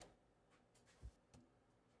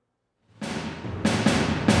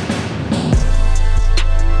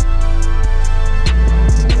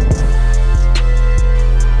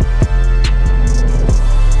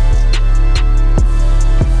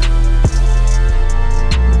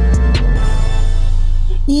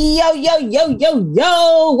Yo, yo, yo, yo,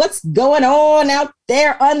 yo, what's going on out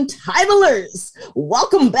there, Untitlers?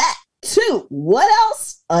 Welcome back to What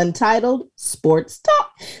Else? Untitled Sports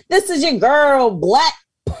Talk. This is your girl, Black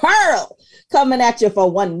Pearl, coming at you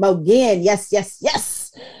for one more again.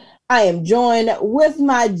 Yes. I am joined with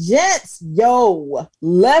my gents. Yo,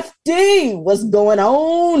 Lefty, what's going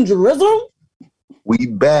on, Drizzle? We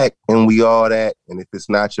back and we all that. And if it's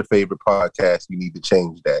not your favorite podcast, you need to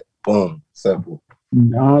change that. Boom. Simple.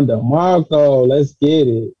 Don DeMarco, let's get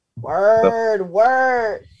it.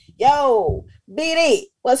 Word. Yo, BD,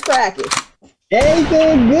 what's cracking?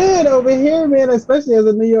 Everything good over here, man, especially as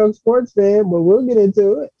a New York sports fan, but we'll get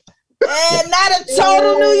into it. And not a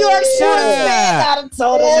total New York sports fan. Not a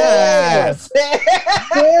total New York sports fan.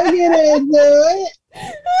 We'll get into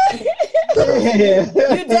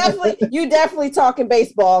it. You definitely talking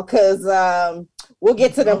baseball because we'll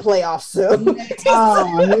get to them playoffs soon.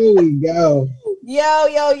 Oh, here we go.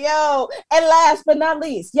 Yo. And last but not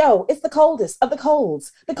least, yo, it's the coldest of the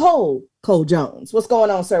colds. The Cole Jones. What's going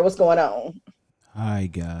on, sir? What's going on? Hi,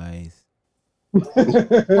 guys.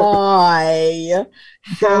 Hi.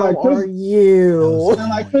 How are you? Sound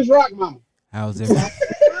like Chris Rock, mama. How's everything?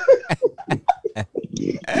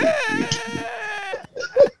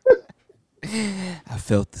 I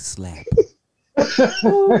felt the slap.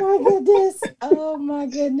 Oh my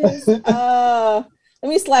goodness. Let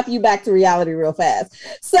me slap you back to reality real fast.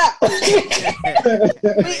 So we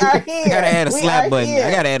are here. I gotta add a slap button. Here.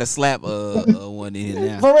 I gotta add a slap one in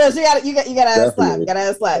now. For real, so you gotta add a slap. You gotta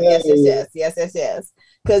add a slap. Yes.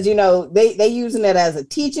 Because you know they using it as a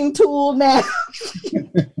teaching tool now.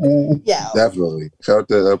 Yeah, definitely. Shout out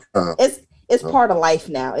to it's part of life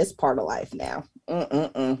now. It's part of life now.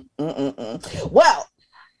 Well,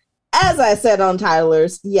 as I said on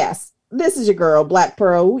Tyler's, yes, this is your girl, Black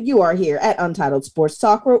Pearl. You are here at Untitled Sports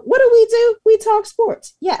Talk. What do? We talk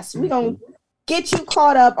sports. Yes, we're going to get you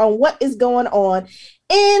caught up on what is going on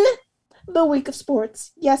in the week of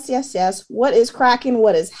sports. Yes. What is cracking?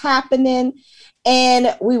 What is happening?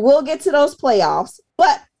 And we will get to those playoffs.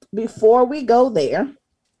 But before we go there,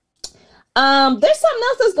 there's something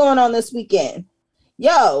else that's going on this weekend.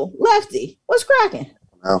 Yo, Lefty, what's cracking?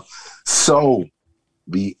 So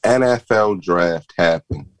the NFL draft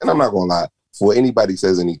happened. And I'm not going to lie, before anybody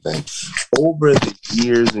says anything, over the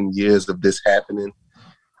years and years of this happening,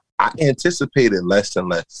 I anticipated less and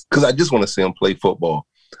less because I just want to see them play football.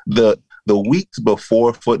 The weeks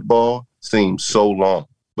before football seem so long,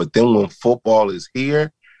 but then when football is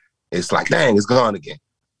here, it's like, dang, it's gone again.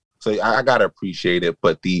 So I got to appreciate it.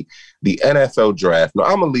 But the NFL draft, now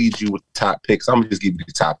I'm going to lead you with the top picks. I'm going to just give you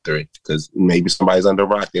the top three because maybe somebody's under a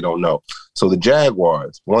rock. They don't know. So the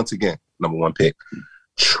Jaguars, once again, number one pick.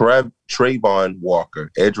 Trayvon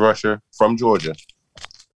Walker, edge rusher from Georgia.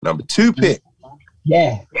 Number two pick.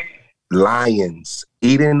 Yeah. Lions,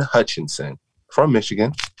 Eden Hutchinson from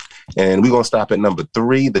Michigan. And we're going to stop at number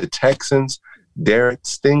three, the Texans. Derek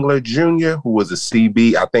Stingler Jr., who was a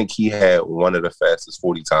CB. I think he had one of the fastest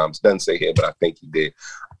 40 times. Doesn't say here, but I think he did.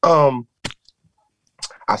 I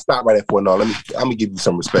stopped right at 4. No, I'm gonna give you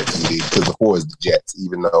some respect, CB, because before is the Jets,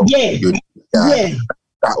 even though you're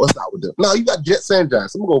Let's start with them. No, you got Jets and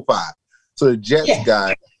Giants. I'm gonna go 5. So the Jets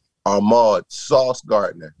guy, Ahmad Sauce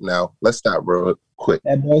Gardner. Now let's stop real quick.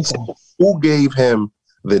 Who gave him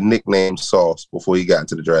the nickname Sauce before he got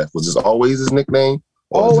into the draft? Was this always his nickname?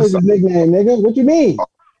 Always his nickname, nigga. What you mean?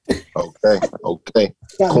 Okay.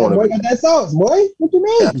 Boy, got that sauce, boy. What you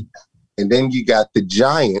mean? Yeah. And then you got the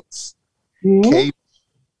Giants, the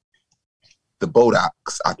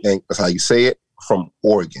Bodocks, I think that's how you say it, from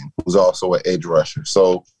Oregon, who's also an edge rusher.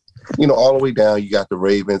 So, all the way down, you got the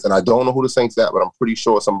Ravens, and I don't know who the Saints got, but I'm pretty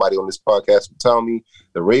sure somebody on this podcast will tell me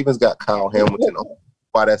the Ravens got Kyle Hamilton.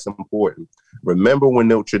 Why that's important. Remember when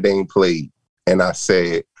Notre Dame played, and I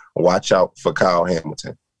said, watch out for Kyle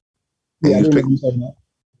Hamilton. I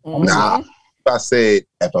said,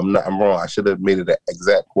 if I'm wrong, I should have made it an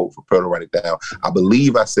exact quote for Pearl to write it down. I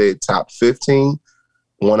believe I said top 15,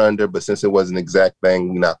 one under, but since it was an exact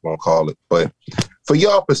thing, we're not going to call it. But for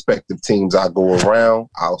y'all prospective teams, I go around.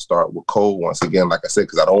 I'll start with Cole once again, like I said,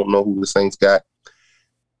 because I don't know who the Saints got.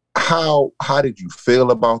 How did you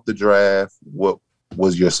feel about the draft? What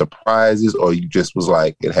was your surprises, or you just was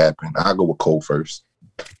like, it happened? I'll go with Cole first.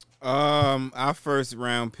 Our first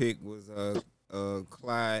round pick was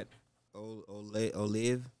Clyde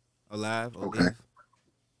Olive,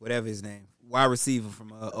 whatever his name, wide receiver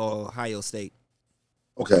from Ohio State.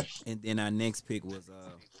 Okay. And then our next pick was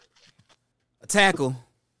a tackle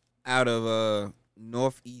out of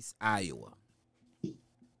Northeast Iowa.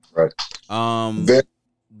 Right. How'd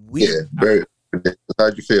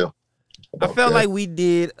you feel? I felt like we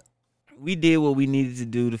did what we needed to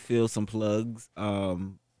do to fill some plugs. I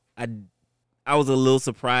was a little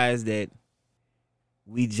surprised that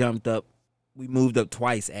we moved up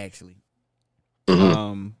twice actually.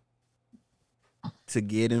 To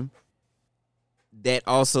get him. That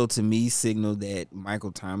also to me signaled that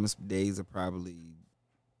Michael Thomas days are probably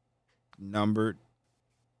numbered.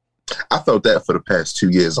 I felt that for the past 2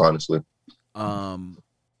 years, honestly.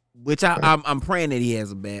 Which I'm praying that he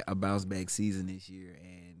has a bounce back season this year,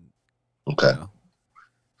 and okay,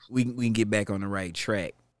 we can get back on the right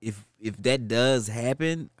track. If that does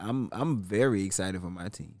happen, I'm very excited for my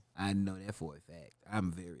team. I know that for a fact.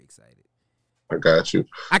 I'm very excited. I got you.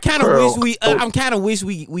 I kind of wish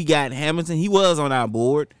we got Hamilton. He was on our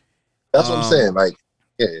board. That's what I'm saying. Like,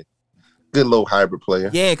 yeah, good little hybrid player.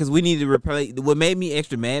 Yeah, because we needed to replace. What made me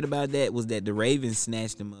extra mad about that was that the Ravens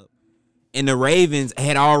snatched him up, and the Ravens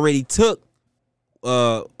had already took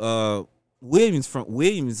Williams,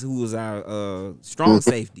 who was our strong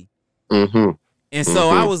safety. Mm-hmm. And so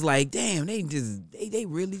I was like, damn, they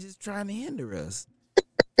really just trying to hinder us.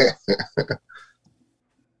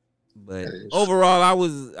 But overall, I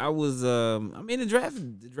mean, the draft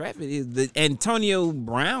is the Antonio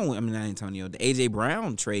Brown. I mean, not Antonio. The AJ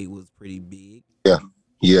Brown trade was pretty big. Yeah.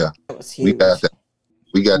 We got that.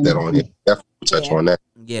 We got that on here. Definitely touch on that.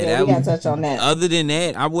 Yeah, we got to touch on that. Other than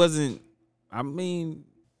that, wasn't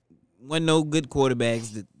no good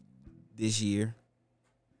quarterbacks this year.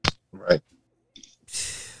 Right.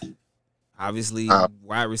 Obviously,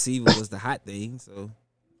 wide receiver was the hot thing. So.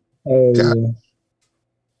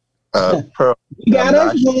 Pearl, you got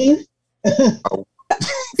us, man.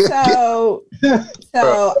 So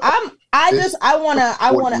I want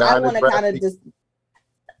to kind of just.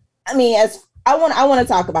 I mean, I want to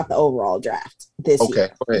talk about the overall draft this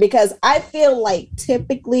year because I feel like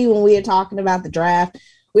typically when we are talking about the draft,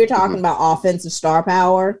 we're talking about offensive star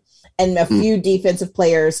power and a few defensive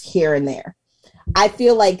players here and there. I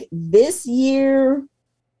feel like this year,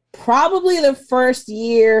 probably the first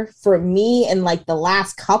year for me and like the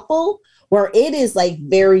last couple where it is like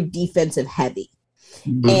very defensive heavy.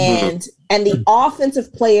 And the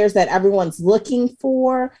offensive players that everyone's looking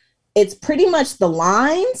for, it's pretty much the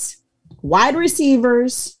lines, wide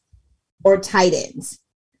receivers, or tight ends.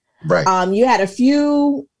 Right. You had a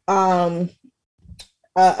few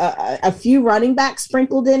running backs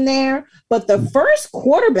sprinkled in there, but the first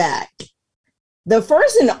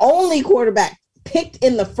and only quarterback picked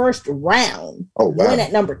in the first round went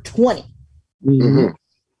at number 20. And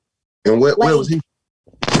where was he?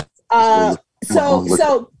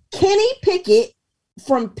 So Kenny Pickett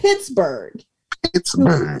from Pittsburgh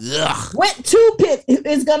went to Pitt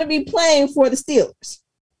is going to be playing for the Steelers.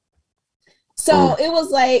 So it was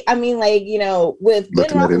like, I mean, like, you know, with Ben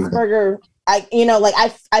Roethlisberger, I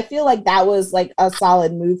feel like that was like a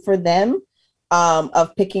solid move for them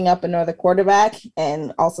of picking up another quarterback,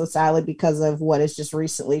 and also sadly because of what has just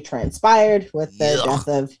recently transpired with the death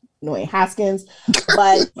of Dwayne Haskins.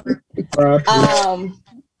 But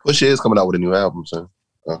Pusha is coming out with a new album,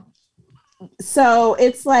 so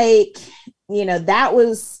it's like, you know, that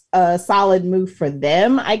was a solid move for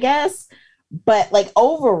them, I guess. But like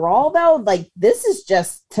overall though, like this is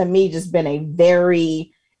just to me just been a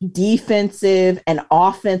very defensive and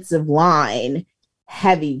offensive line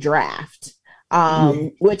heavy draft.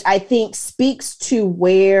 Which I think speaks to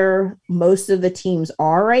where most of the teams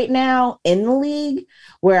are right now in the league,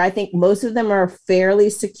 where I think most of them are fairly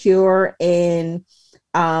secure in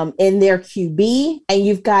their QB, and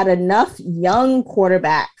you've got enough young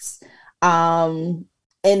quarterbacks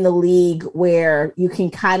in the league where you can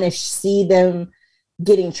kind of see them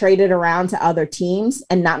getting traded around to other teams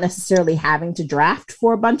and not necessarily having to draft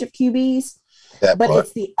for a bunch of QBs.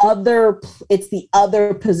 It's the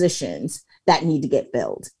other positions that need to get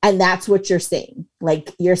filled. And that's what you're seeing.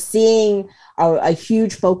 Like you're seeing a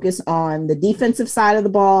huge focus on the defensive side of the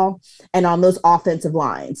ball and on those offensive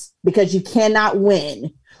lines, because you cannot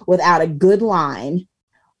win without a good line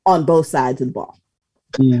on both sides of the ball.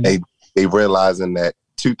 They realizing that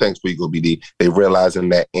two things for you go BD. They realizing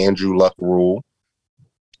that Andrew Luck rule,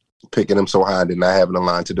 picking him so high and not having a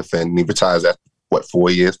line to defend. And he retires after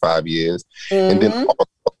 5 years. And then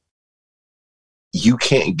also, you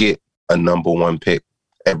can't get a number one pick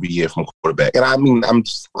every year from quarterback. And I mean, I'm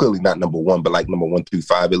clearly not number one, but like number 1 through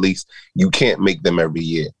 5 at least. You can't make them every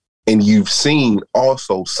year. And you've seen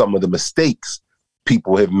also some of the mistakes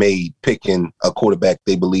people have made picking a quarterback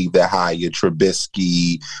they believe that high. Your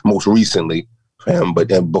Trubisky, most recently, but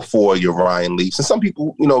then before your Ryan Leafs. And some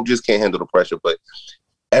people, you know, just can't handle the pressure. But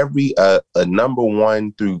every a number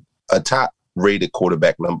 1 through a top rated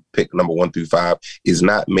quarterback pick number 1 through 5 is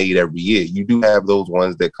not made every year. You do have those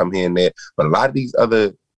ones that come here and there, but a lot of these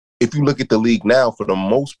other, if you look at the league now, for the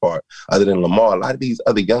most part, other than Lamar, a lot of these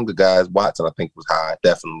other younger guys, Watson, I think was high,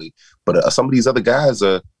 definitely. But some of these other guys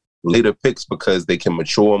are later picks because they can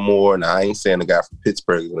mature more. And I ain't saying the guy from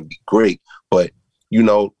Pittsburgh is going to be great, but, you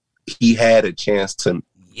know, he had a chance to,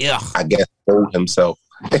 I guess, hold himself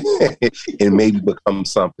and maybe become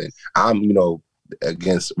something. I'm, you know,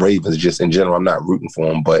 against Ravens just in general. I'm not rooting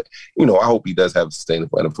for him, but, you know, I hope he does have a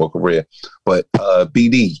sustainable NFL career. But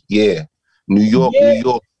BD, New York.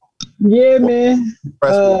 Yeah, man.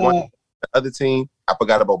 Impressed with the other team. I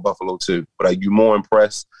forgot about Buffalo too. But are you more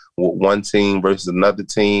impressed with one team versus another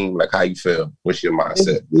team? Like, how you feel? What's your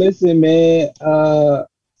mindset? Listen, man. 4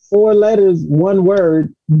 letters, 1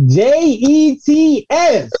 word. JETS.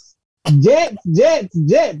 Jets.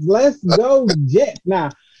 Let's go, Jets. Now,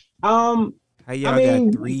 how y'all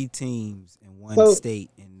got 3 teams in one state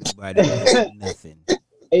and nobody does nothing?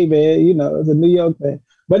 Hey, man, you know, it's a New York thing.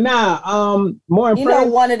 But now, more impressed. You know,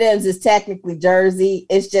 one of them is technically Jersey.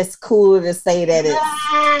 It's just cooler to say that it's.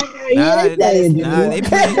 They all play in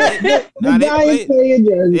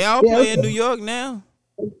New York now.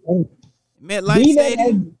 MetLife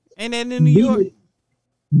Stadium. Ain't that in New York?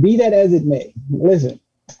 Be that as it may. Listen,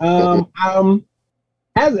 as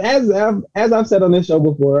I've said on this show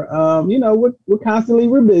before, you know, we're constantly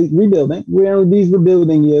rebuilding. We're in these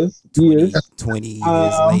rebuilding years. 20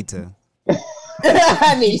 years later.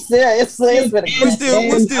 I mean, seriously, we're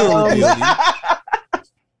still rebuilding.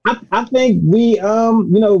 I think we,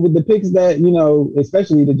 you know, with the picks that, you know,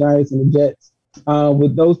 especially the Giants and the Jets,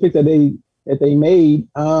 with those picks that they made,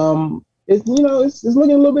 it's, you know, it's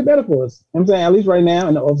looking a little bit better for us. I'm saying, at least right now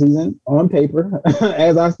in the offseason, on paper,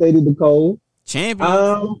 as I stated to Cole.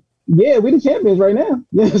 Champions. Yeah, we the champions right now. You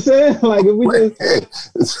know what I'm saying? Like, if we just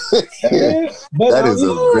that is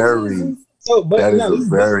a very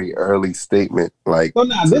very early statement. Like, so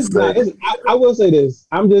now I will say this.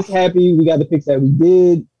 I'm just happy we got the picks that we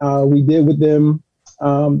did. We did with them.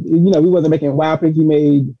 You know, we wasn't making wild picks. We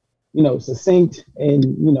made, you know, succinct and,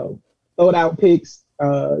 you know, throw out picks.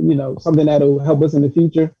 You know, something that'll help us in the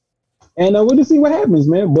future. And we'll just see what happens,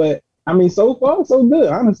 man. But I mean, so far, so good,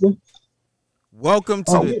 honestly. Welcome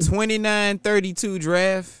to the 29-32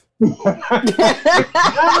 draft.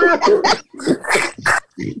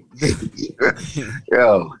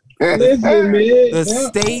 Yo. Listen, man.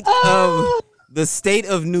 The state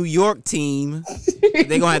of New York team.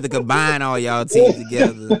 They're gonna have to combine all y'all teams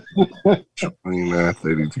together.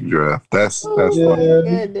 29-32 draft. That's fun.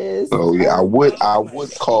 Goodness. So yeah, I would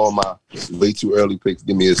call my way too early picks.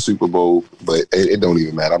 Give me a Super Bowl, but it don't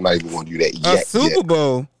even matter. I'm not even going to do that yet. A Super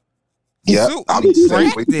Bowl. Yeah, I'm just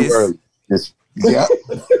saying way too early.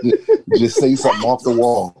 Just say something off the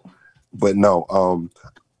wall. But no,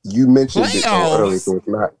 you mentioned it earlier, so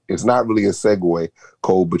it's not really a segue,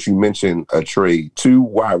 Cole, but you mentioned a trade. 2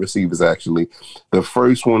 wide receivers, actually. The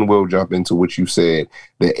first one we'll jump into what you said,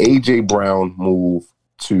 the A.J. Brown move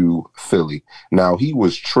to Philly. Now, he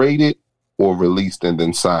was traded or released and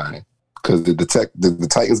then signed. Because did the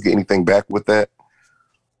Titans get anything back with that?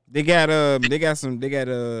 They got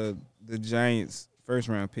the Giants' first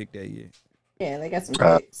round pick that year. Yeah, they got some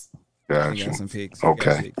picks. They got some picks.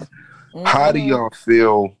 Okay. How do y'all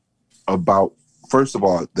feel about, first of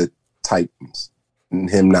all, the Titans and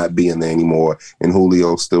him not being there anymore and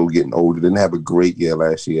Julio still getting older? Didn't have a great year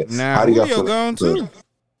last year. Nah, how do y'all Julio feel gone too.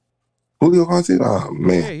 Julio gone too? Oh,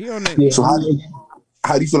 man. Yeah, he on that. So how do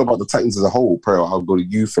you feel about the Titans as a whole, Pearl? I'll go to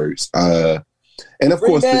you first. And of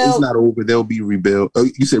course, it's not over. They'll be rebuilt. Oh,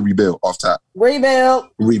 you said rebuild off top. Rebuild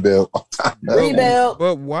off top. Rebuild.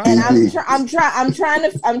 But why? And I'm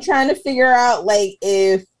trying to figure out, like,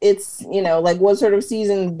 if it's, you know, like what sort of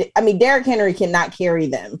season. I mean, Derrick Henry cannot carry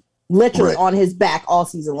them literally on his back all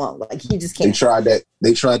season long. Like, he just can't.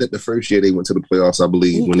 They tried that the first year they went to the playoffs, I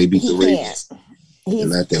believe, when they beat the Ravens.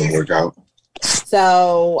 And that didn't work out.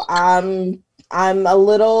 So I'm a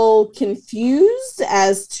little confused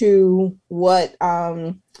as to what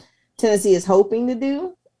Tennessee is hoping to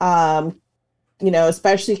do. You know,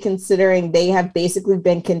 especially considering they have basically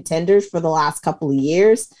been contenders for the last couple of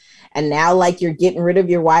years. And now, like, you're getting rid of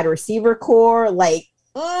your wide receiver core. Like,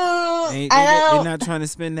 they're not trying to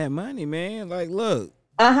spend that money, man. Like, look.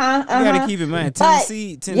 You gotta keep in mind,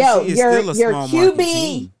 Tennessee is still a small market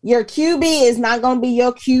team. Your QB is not gonna be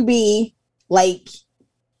your QB. Like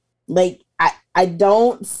I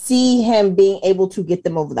don't see him being able to get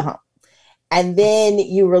them over the hump. And then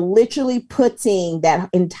you were literally putting that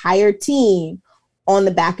entire team on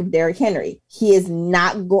the back of Derrick Henry. He is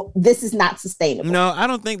not this is not sustainable. No, I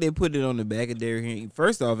don't think they put it on the back of Derrick Henry.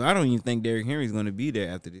 First off, I don't even think Derrick Henry's going to be there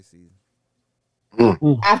after this season.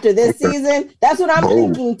 After this season, that's what I'm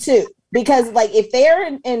thinking too. Because like if they're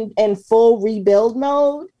in full rebuild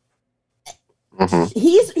mode,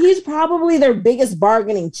 he's probably their biggest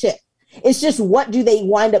bargaining chip. It's just what do they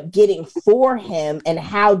wind up getting for him, and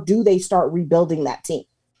how do they start rebuilding that team?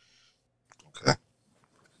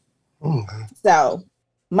 So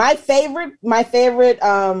my favorite,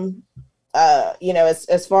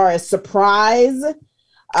 as far as surprise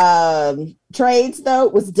trades though,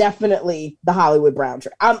 was definitely the Hollywood Brown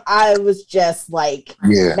trade. I was just like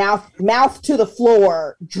mouth to the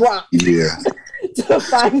floor, dropped to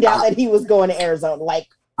find out that he was going to Arizona. Like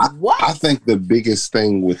what? I think the biggest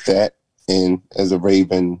thing with that, and as a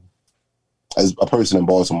Raven, as a person in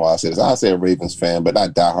Baltimore, I say a Ravens fan, but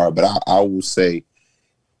not diehard, but I will say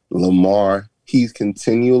Lamar, he's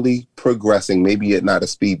continually progressing, maybe at not a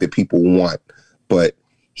speed that people want, but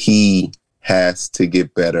he has to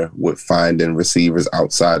get better with finding receivers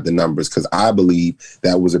outside the numbers, because I believe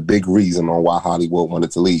that was a big reason on why Hollywood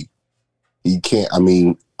wanted to leave. He can't,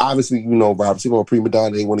 obviously, wide receiver prima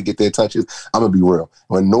donna, they want to get their touches. I'm going to be real.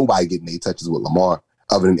 When nobody getting their touches with Lamar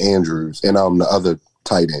other than Andrews and the other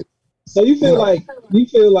tight end. So you feel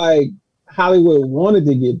like Hollywood wanted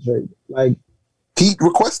to get traded? Like, he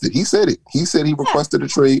requested. He said it. He said he requested a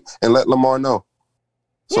trade and let Lamar know.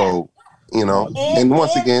 So, and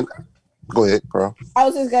once again, go ahead, bro. I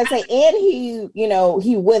was just going to say, and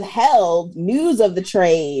he withheld news of the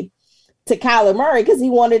trade to Kyler Murray because he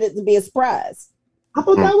wanted it to be a surprise. I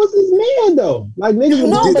thought that was his man, though. Like,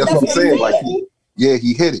 niggas that's what I'm saying. Like,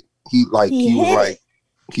 he hit it. He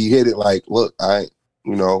hit it like, look,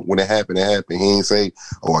 when it happened, it happened. He ain't say,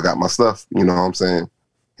 oh, I got my stuff. You know what I'm saying?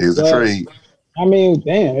 Here's the trade. Damn,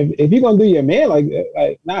 if you're going to do your man like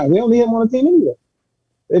that, nah, we don't need him on the team anyway.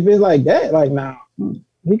 If it's like that, nah,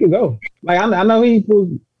 he could go. Like, I know he was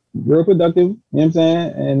real productive, you know what I'm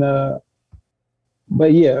saying? And,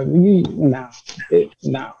 but yeah, nah.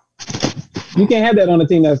 You can't have that on a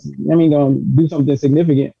team that's, going to do something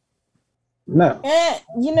significant. No.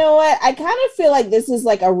 And you know what? I kind of feel like this is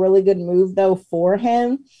like a really good move, though, for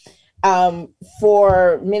him.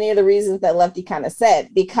 For many of the reasons that Lefty kind of said,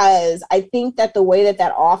 because I think that the way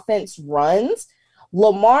that offense runs,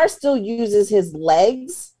 Lamar still uses his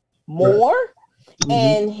legs more,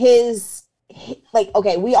 and his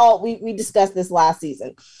we discussed this last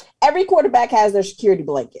season. Every quarterback has their security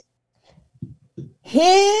blanket.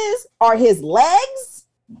 His are his legs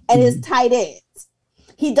and his tight ends.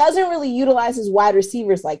 He doesn't really utilize his wide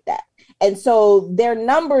receivers like that. And so their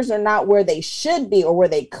numbers are not where they should be or where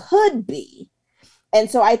they could be.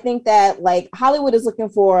 And so I think that like Hollywood is looking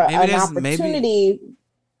for an opportunity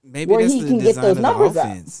where he can get those numbers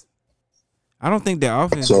up. I don't think their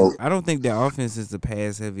offense. Is the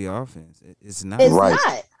pass heavy offense. It's not. It's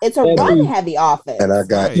not. It's a run heavy offense. And I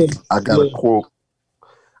got a quote.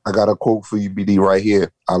 I got a quote for you, BD, right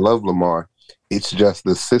here. I love Lamar. It's just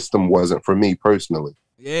the system wasn't for me personally.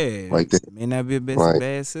 Yeah, like it may not be a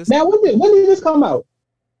bad system. Now, when did this come out?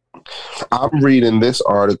 I'm reading this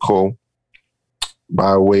article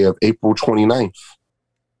by way of April 29th.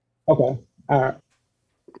 Okay. All right.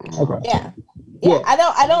 Okay. Yeah.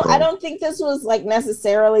 I don't think this was like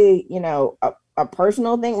necessarily, a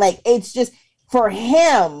personal thing. Like it's just for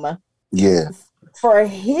him. Yeah. For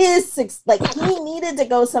his he needed to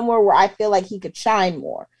go somewhere where I feel like he could shine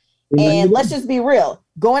more. And let's just be real.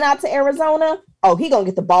 Going out to Arizona, he gonna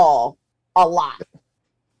get the ball a lot.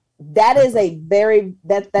 That is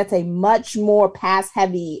that's a much more pass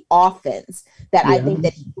heavy offense that I think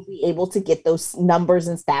that he will be able to get those numbers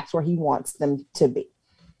and stats where he wants them to be.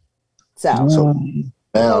 So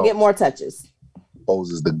now he'll get more touches.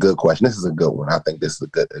 Poses the good question. This is a good one. I think this is a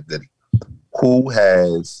goodie. Who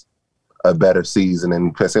has a better season?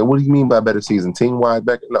 And I say, what do you mean by better season? Team wide,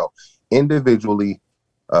 back? No, individually.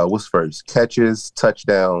 What's first? Catches,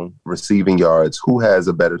 touchdown, receiving yards. Who has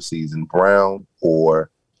a better season, Brown or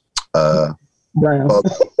Brown? Brown.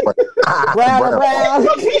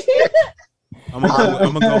 I'm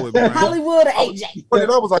gonna go with Brown. Hollywood or AJ? But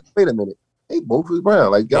I was like, wait a minute, they both is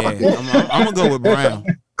Brown. Like, I'm gonna go with Brown.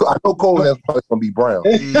 I know Cole is probably gonna be Brown.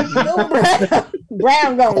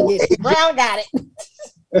 Brown gonna get it. Brown got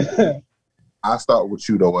it. I'll start with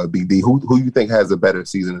you though, BD. Who you think has a better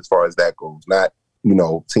season as far as that goes? Not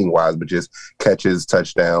team wise, but just catches,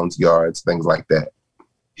 touchdowns, yards, things like that.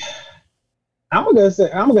 I'm gonna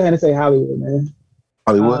go ahead and say Hollywood, man.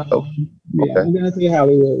 Hollywood? Yeah, I'm gonna say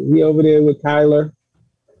Hollywood. He over there with Kyler.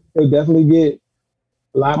 He'll definitely get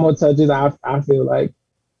a lot more touches. I feel like.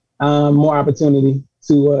 more opportunity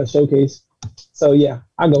to showcase. So yeah,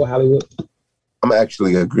 I go with Hollywood. I'm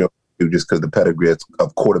actually agreeing with you just because the pedigree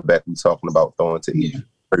of quarterback we're talking about throwing to each.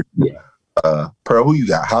 Yeah. Pearl, who you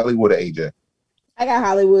got? Hollywood or AJ? I got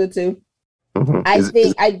Hollywood too. Mm-hmm.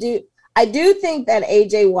 I do think that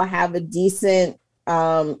AJ will have a decent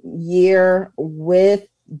year with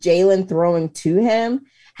Jalen throwing to him.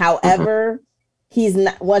 However, he's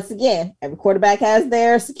not, once again, every quarterback has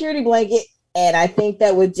their security blanket. And I think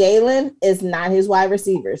that with Jalen, it's not his wide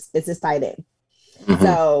receivers, it's his tight end. Mm-hmm.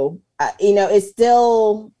 So, it's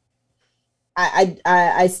still,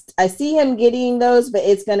 I see him getting those, but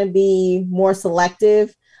it's going to be more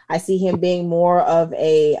selective. I see him being more of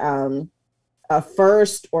a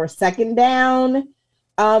first or second down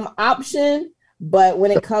option. But when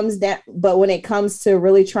it comes to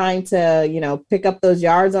really trying to, pick up those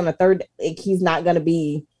yards on a third, he's not going to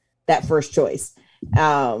be that first choice.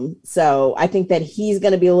 So I think that he's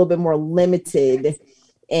going to be a little bit more limited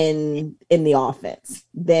in the offense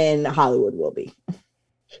than Hollywood will be.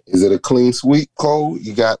 Is it a clean sweep, Cole?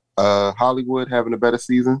 You got Hollywood having a better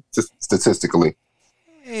season statistically?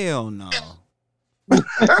 Hell no.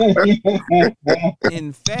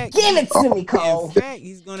 In fact, give it to me, Cole. In fact,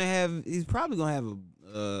 he's probably gonna have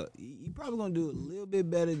he's probably gonna do a little bit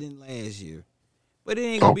better than last year, but it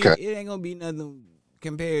ain't gonna be nothing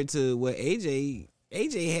compared to what AJ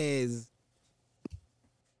has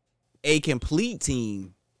a complete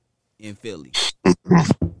team in Philly.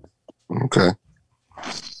 Okay.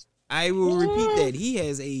 I will repeat that he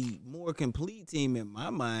has a more complete team in my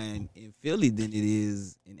mind in Philly than it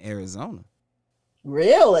is in Arizona.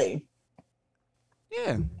 Really?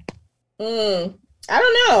 Yeah. I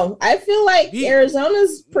don't know. I feel like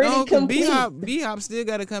Arizona's pretty complete. B-Hop still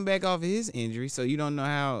got to come back off of his injury, so you don't know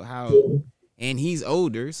how and he's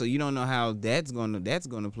older, so you don't know how that's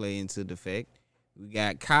gonna play into the fact. We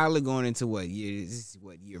got Kyler going into what year?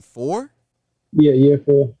 Year 4? Yeah, year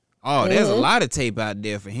 4. Oh, there's a lot of tape out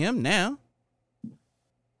there for him now.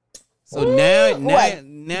 So now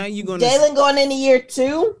you're gonna Jalen going into year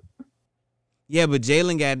 2. Yeah, but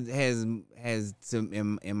Jalen has some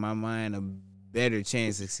in my mind a better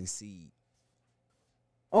chance to succeed.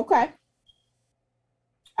 Okay.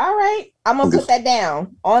 All right. I'm gonna put that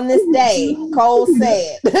down. On this day, Cole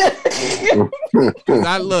said.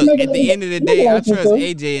 I look at the end of the day, I trust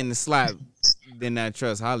AJ in the slot than I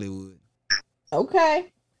trust Hollywood.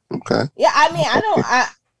 Okay. Okay. Yeah, I mean, I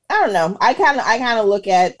don't know. I kind of look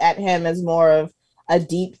at him as more of a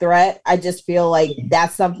deep threat. I just feel like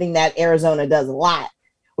that's something that Arizona does a lot,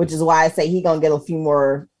 which is why I say he's gonna get a few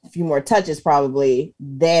more touches probably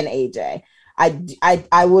than AJ.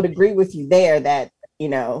 I would agree with you there that,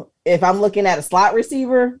 if I'm looking at a slot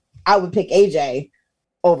receiver, I would pick AJ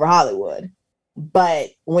over Hollywood. But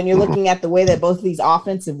when you're looking at the way that both of these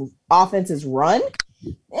offenses run,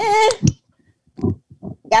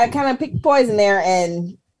 gotta kind of pick poison there.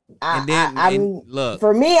 And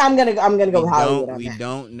for me, I'm gonna go with Hollywood. We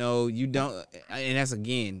don't know. You don't, and that's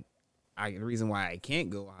again, the reason why I can't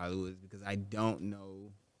go with Hollywood is because I don't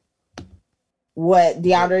know what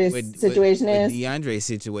DeAndre's situation is. What DeAndre's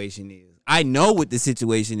situation is. I know what the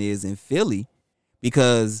situation is in Philly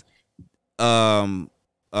because old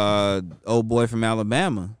boy from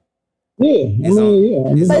Alabama. But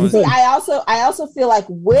see, I also feel like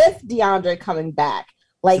with DeAndre coming back,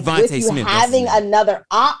 like Devontae with you Smith, having another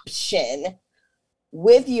option,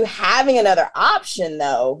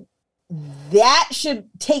 though, that should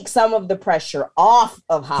take some of the pressure off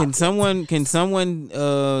of Hopkins. Can someone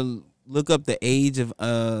look up the age of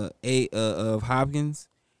Hopkins?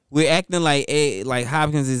 We're acting like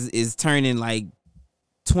Hopkins is turning like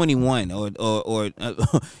 21 or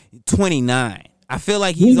 29. I feel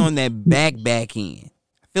like he's on that back end.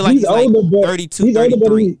 I feel like he's older, like 32,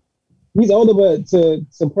 33. He's older, but to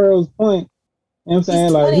Pearl's point, you know what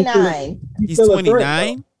I'm saying? He's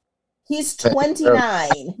 29. He's 29? He's 29.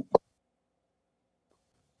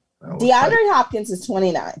 DeAndre Hopkins is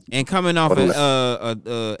 29. And coming off of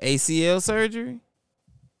ACL surgery?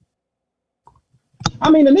 I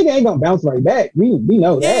mean, the nigga ain't gonna bounce right back. We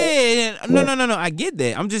know that. Yeah. No. I get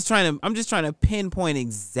that. I'm just trying to pinpoint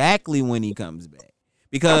exactly when he comes back.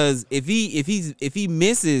 Because if he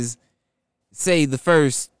misses, say, the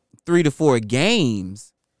first 3 to 4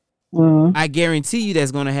 games, I guarantee you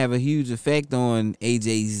that's gonna have a huge effect on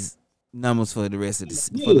AJ's numbers for the rest of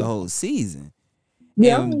for the whole season.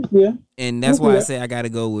 And that's why I say I gotta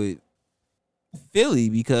go with Philly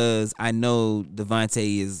because I know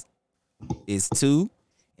Devontae is 2,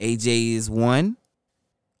 AJ is 1.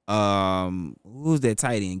 Who's that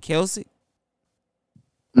tight end? Kelsey?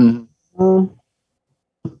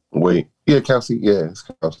 Wait, Yeah, Kelsey. Yeah, it's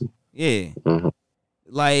Kelsey. Yeah. Mm-hmm.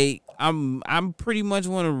 Like I'm pretty much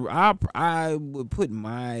I would put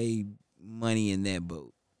my money in that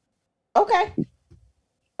boat. Okay.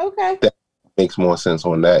 That makes more sense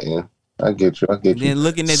on that end. I get you. And then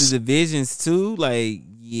looking at the divisions too, like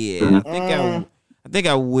Mm-hmm. I think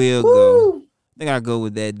I will go. I think I'll go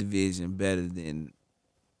with that division better than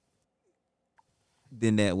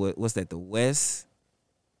that. What's that? The West,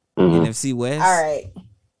 NFC West. All right.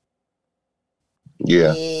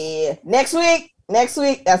 Yeah. Next week.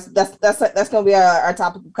 That's gonna be our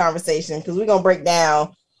topic of conversation because we're gonna break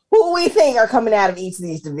down who we think are coming out of each of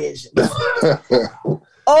these divisions.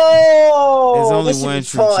 Oh, there's only one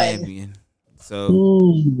true champion,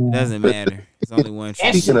 so it doesn't matter. There's only one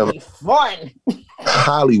true. Speaking of fun,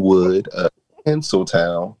 Hollywood,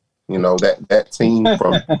 Tinseltown, you know that team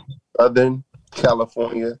from Southern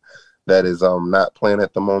California that is not playing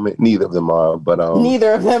at the moment. Neither of them are, but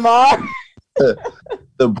neither of them are.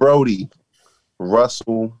 The Brody,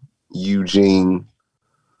 Russell, Eugene.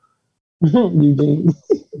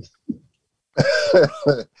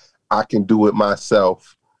 I can do it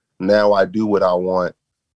myself. Now I do what I want.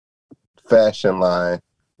 Fashion line,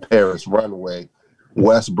 Paris runway,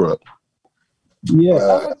 Westbrook.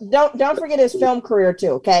 Yeah. Don't forget his film career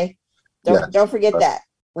too. Okay. Don't forget that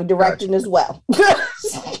we're directing as well.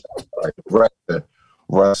 Director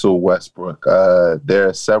Russell Westbrook. There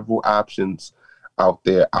are several options out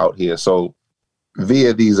here. So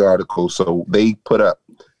via these articles, so they put up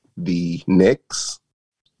the Knicks,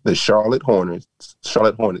 the Charlotte Hornets,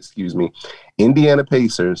 Indiana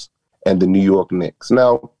Pacers, and the New York Knicks.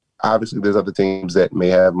 Now, obviously, there's other teams that may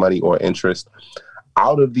have money or interest.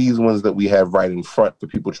 Out of these ones that we have right in front for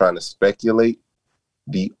people trying to speculate,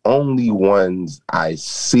 the only ones I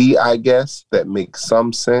see, I guess, that make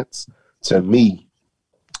some sense to me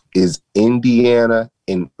is Indiana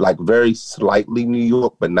and like very slightly New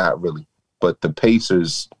York, but not really. But the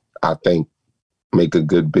Pacers, I think, make a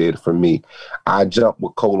good bid for me. I jumped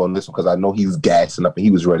with Cole on this one because I know he's gassing up and he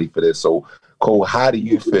was ready for this. So, Cole, how do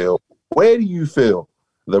you feel? Where do you feel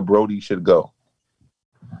the Brody should go?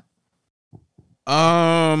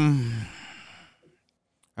 I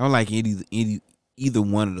don't like either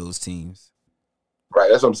one of those teams. Right,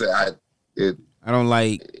 that's what I'm saying. I don't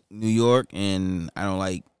like New York and I don't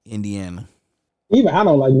like Indiana. Even I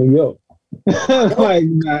don't like New York. I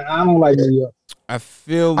don't like New York. I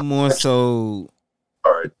feel more so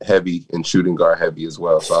heavy and shooting guard heavy as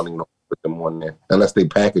well. So I don't even know put them on there unless they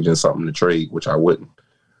packaging something to trade, which I wouldn't.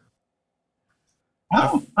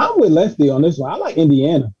 I'm with Leslie on this one. I like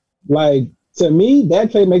Indiana. Like, to me,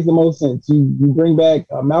 that trade makes the most sense. You bring back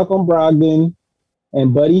Malcolm Brogdon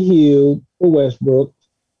and Buddy Hield for Westbrook.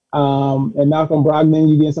 And Malcolm Brogdon,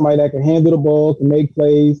 you get somebody that can handle the ball, can make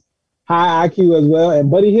plays, high IQ as well.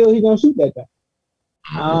 And Buddy Hield, he's gonna shoot that thing.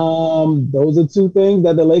 Those are two things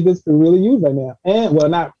that the Lakers can really use right now. And well,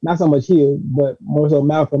 not so much Hield, but more so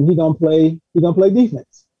Malcolm. He gonna play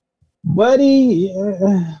defense. Buddy,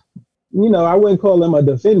 I wouldn't call him a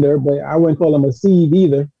defender, but I wouldn't call him a seed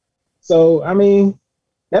either. So I mean,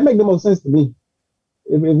 that makes the most sense to me.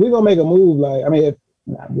 If we're gonna make a move,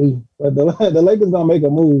 not we, but the Lakers gonna make a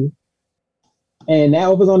move, and that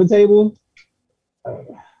offers on the table.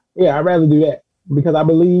 Yeah, I'd rather do that because I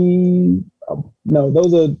believe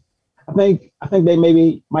those are. I think they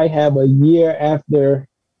might have a year after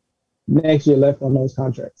next year left on those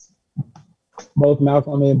contracts. Both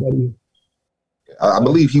Malcolm and Buddy. I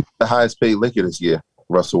believe he was the highest paid Laker this year,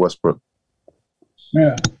 Russell Westbrook.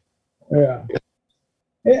 Yeah.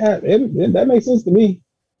 That makes sense to me.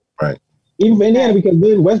 Right. Even for Indiana, because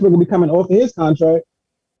then Westbrook will be coming off of his contract.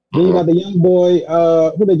 Then you got the young boy,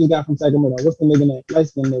 who they just got from Sacramento. What's the nigga name?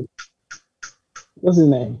 Light-skinned nigga. What's his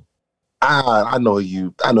name? I know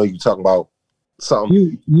you talking about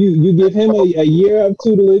something. You give him a year of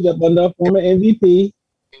tutelage up under a former MVP.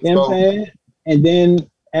 You know what I'm saying? And then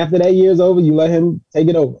after that year's over, you let him take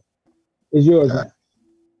it over. It's yours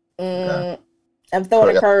now. I'm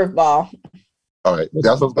throwing a curveball. All right,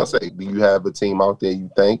 that's what I was gonna say. Do you have a team out there you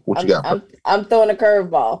think? What you got? I'm throwing a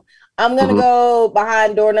curveball. I'm gonna go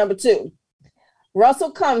behind door number 2.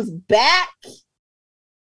 Russell comes back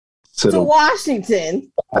to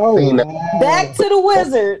Washington. Back to the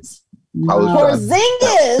Wizards.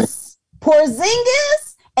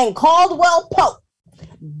 Porzingis and Caldwell Pope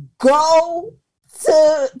go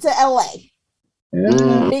to LA.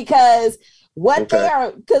 Because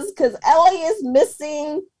because LA is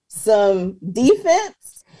missing some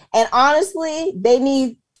defense, and honestly,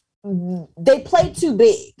 they play too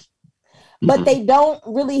big, but they don't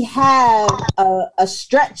really have a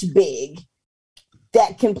stretch big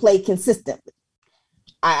that can play consistently.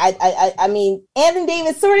 I mean, Anthony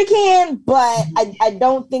Davis sort of can, but I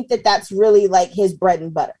don't think that that's really like his bread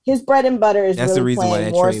and butter. His bread and butter is That's really the reason why playing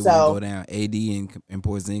that more trade so. wouldn't go down. AD and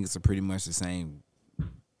Porzingis are pretty much the same.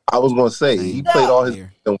 I was going to say he played all his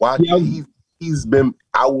games in Washington. He's been.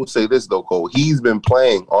 I will say this though, Cole. He's been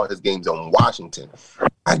playing all his games in Washington.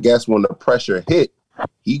 I guess when the pressure hit,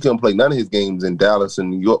 he couldn't play none of his games in Dallas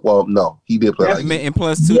and New York. Well, no, he did play. And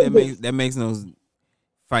plus two, that makes no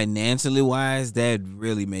financially wise. That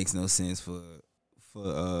really makes no sense for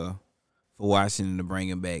Washington to bring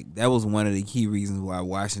him back. That was one of the key reasons why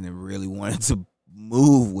Washington really wanted to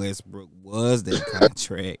move Westbrook was that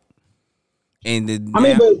contract. And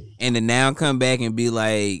to now come back and be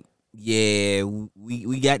like, yeah,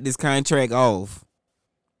 we got this contract off.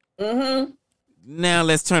 Mm-hmm. Now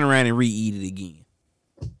let's turn around and re-eat it again.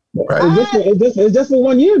 It's just for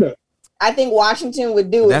 1 year though. I think Washington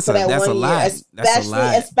would do it for that 1 year,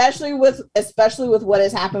 especially with what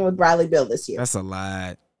has happened with Bradley Beal this year. That's a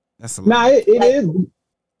lot. Nah, it is.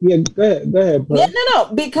 Yeah, go ahead. Bro. Yeah,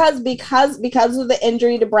 no, because of the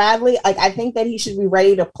injury to Bradley, like I think that he should be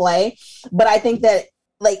ready to play. But I think that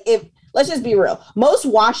let's just be real, most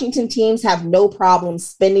Washington teams have no problem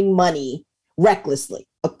spending money recklessly.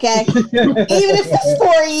 Okay, even if it's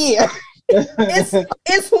for a year.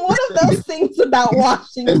 It's one of those things about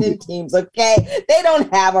Washington teams, okay? They don't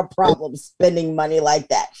have a problem spending money like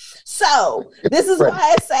that. So this is why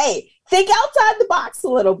I say think outside the box a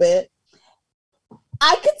little bit.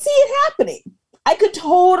 I could see it happening. I could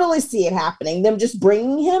totally see it happening. Them just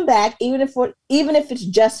bringing him back, even if it's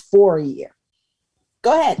just for a year.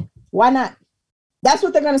 Go ahead. Why not? That's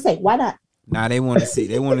what they're going to say. Why not? Nah, they want to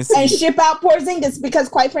see. And ship out Porzingis because,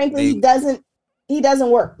 quite frankly, he doesn't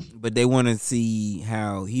work. But they want to see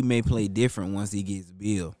how he may play different once he gets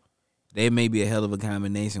Bill. They may be a hell of a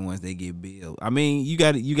combination once they get Bill. I mean, you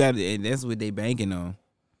got it, and that's what they banking on.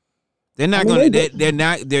 They're not going to.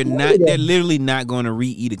 They're literally not going to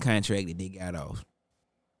re-eat a contract that they got off.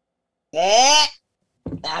 Yeah,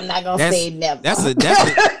 I'm not going to say never. That's a.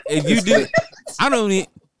 If you do, I don't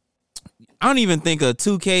even think a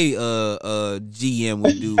 2K GM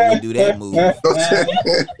would do that move.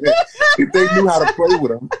 If they knew how to play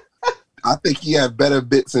with him, I think he had better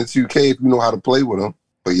bits in 2K if you know how to play with him.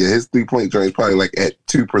 But yeah, his 3-point range probably like at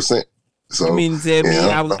 2%. So you mean to tell me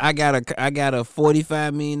I got a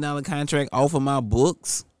 $45 million contract off of my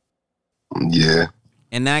books? Yeah.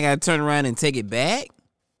 And now I got to turn around and take it back?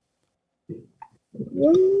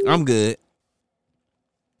 I'm good.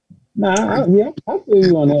 Nah, I feel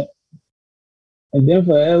you on that. And then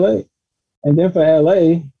for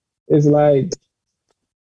LA, it's like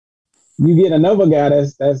you get another guy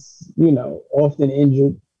that's often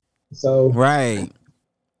injured. So right.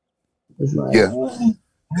 It's like I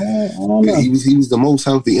don't know. He was the most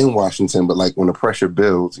healthy in Washington, but like when the pressure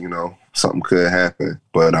builds, something could happen.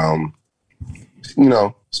 But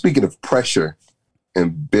speaking of pressure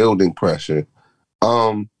and building pressure,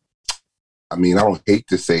 I mean, I don't hate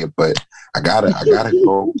to say it, but I gotta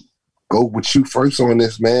go with you first on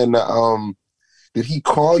this, man. Did he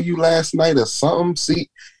call you last night or something? See,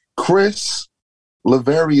 Chris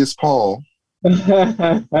Laverius Paul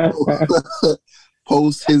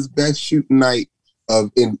post his best shooting night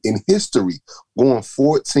in history, going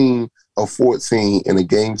 14 of 14 in a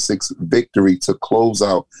Game 6 victory to close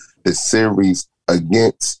out the series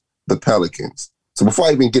against the Pelicans. So before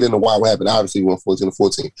I even get into why what happened, obviously he went 14 of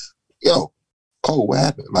 14. Yo, Cole, what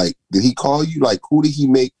happened? Like, did he call you? Like, who did he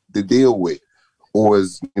make the deal with? Or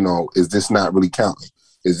is this not really counting?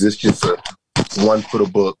 Is this just a one for the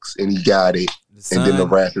books and he got it? And then the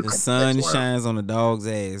Raptors. The sun shines on the dog's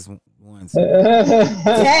ass once.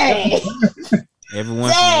 Dang. Every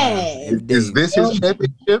once in a while. Is this his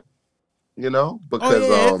championship?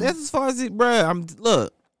 Because that's as far as it, bro.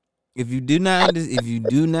 Look. If you do not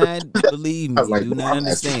believe me, like, you do not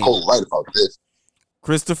understand. Cole right about this.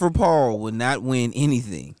 Christopher Paul will not win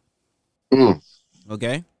anything.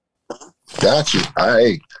 Okay. Got you.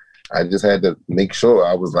 I just had to make sure.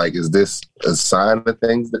 I was like, is this a sign of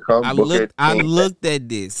things to come? I looked at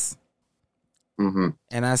this, and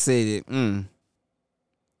I said,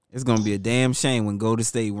 it's gonna be a damn shame when Golden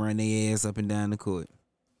State run their ass up and down the court.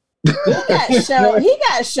 He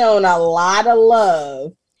got shown a lot of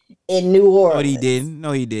love in New Orleans.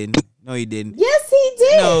 No, he didn't. Yes, he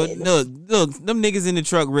did. No, look, them niggas in the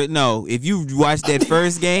truck. No, if you watch that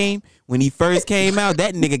first game when he first came out,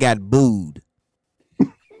 that nigga got booed.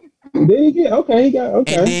 Did he okay? He got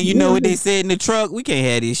okay. And then you know what they said in the truck? We can't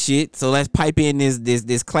have this shit. So let's pipe in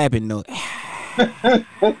this clapping note.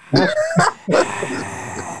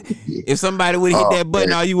 If somebody would have hit that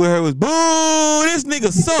button, all you would hear was boo. This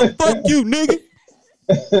nigga suck. Fuck you, nigga.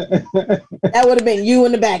 That would have been you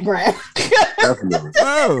in the background. Definitely.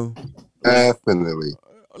 Oh, Definitely.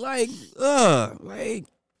 like.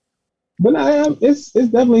 But it's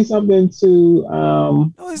definitely something to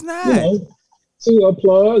No, it's not. To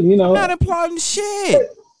applaud. I'm not applauding shit.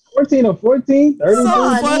 14 or 14, 30. So Come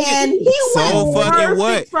on, fucking- man. He so went fucking perfect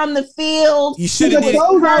what? from the field. You should have He did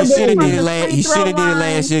was it. perfect You should have from did it the last. free You should have did throw it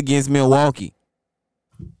last year against Milwaukee.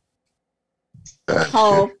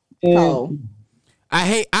 Cole. And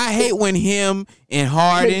I hate when him and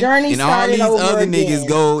Harden journey and all started these over other again. niggas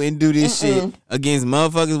go and do this shit against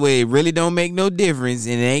motherfuckers where it really don't make no difference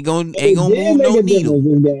and it ain't gonna move no needle.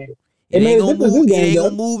 It Ain't gonna difference move. this It game, ain't though.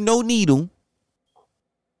 gonna move no needle.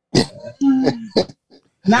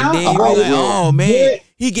 Now, And then I be like, will. oh man,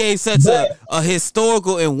 he gave such but- a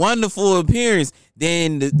historical and wonderful appearance.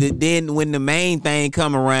 Then then when the main thing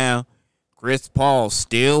come around, Chris Paul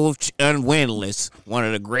still winless. One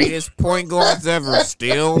of the greatest point guards ever,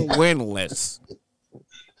 still winless.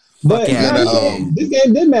 But Fuck out of here. this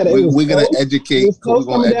game did matter. We're gonna educate. It was close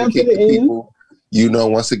We're gonna coming down to educate the the end. people.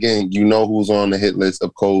 Once again, who's on the hit list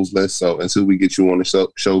of Cole's list. So until we get you on the show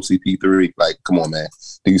CP3, like, come on, man,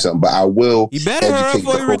 do something. But I will. You better hurry up educate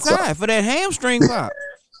before the you folks retire for that hamstring pop.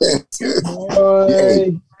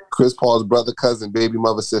 Hey, Chris Paul's brother, cousin, baby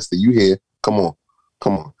mother, sister, you here? Come on.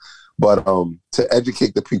 But to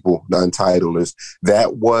educate the people, the Untitleders,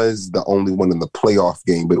 that was the only one in the playoff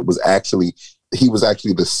game. But he was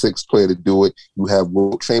actually the sixth player to do it. You have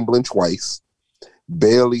Wilt Chamberlain twice,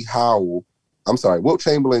 Wilt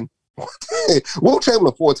Chamberlain, Wilt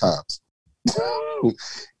Chamberlain 4 times.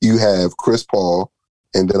 You have Chris Paul,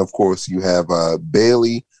 and then of course you have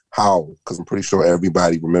Bailey Howell, because I'm pretty sure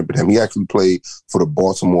everybody remembered him. He actually played for the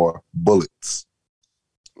Baltimore Bullets.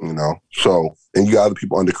 So, and you got other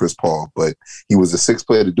people under Chris Paul, but he was the sixth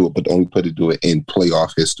player to do it, but the only player to do it in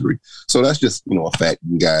playoff history. So that's just, a fact.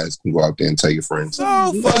 You guys can go out there and tell your friends. So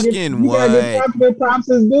fucking you what? gotta get props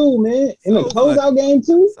is due, man. In the closeout game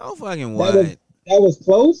too. So fucking what? That was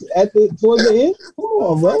close towards the end. Come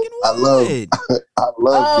on, bro. I love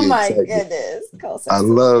Oh the my excitement. goodness. I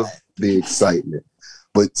love the excitement.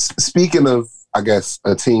 But speaking of, I guess,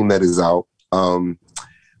 a team that is out,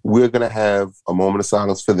 we're going to have a moment of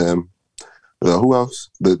silence for them. Who else?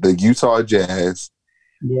 The Utah Jazz,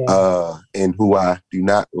 and who I do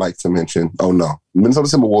not like to mention. Oh, no.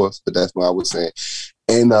 Minnesota Timberwolves, but that's what I was saying.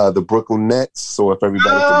 And the Brooklyn Nets. So if everybody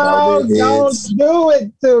can bow their heads. Don't do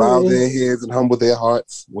it to bow me. their heads and humble their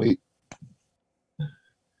hearts. Wait.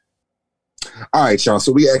 All right, Sean.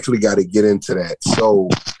 So we actually got to get into that. So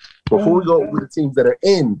before we go with the teams that are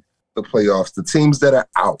in the playoffs, the teams that are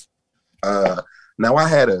out. Now I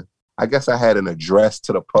had an address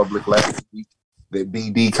to the public last week that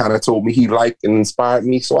BD kind of told me he liked and inspired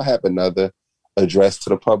me. So I have another address to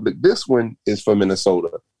the public. This one is for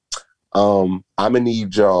Minnesota. I'm gonna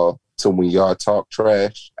need y'all to, when y'all talk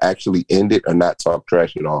trash, actually end it or not talk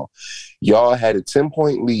trash at all. Y'all had a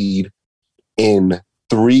 10-point lead in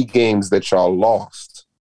 3 games that y'all lost.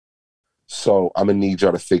 So I'm gonna need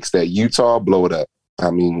y'all to fix that. Utah, blow it up.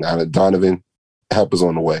 Donovan, help is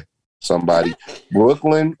on the way. Somebody.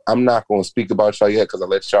 Brooklyn, I'm not going to speak about y'all yet because I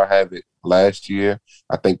let y'all have it last year.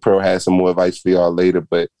 I think Pearl has some more advice for y'all later,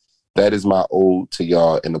 but that is my ode to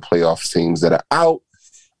y'all in the playoff teams that are out.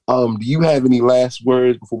 Do you have any last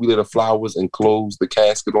words before we lay the flowers and close the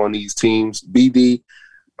casket on these teams? BD,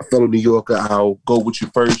 a fellow New Yorker, I'll go with you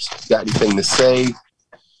first. Got anything to say?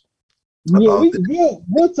 Yeah,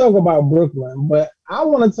 we'll talk about Brooklyn, but I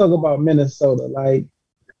want to talk about Minnesota. Like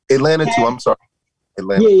Atlanta too. I'm sorry.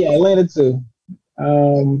 Atlanta. Yeah, Atlanta too.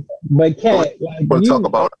 But Cat, like, want to talk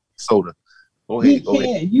about Minnesota? Go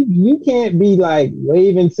ahead. You can't be like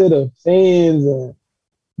waving to the fans and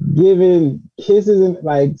giving kisses and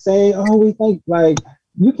like saying, "Oh, we think," like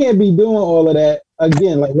you can't be doing all of that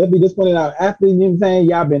again. Like, let me just point it out. After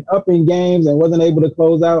y'all been up in games and wasn't able to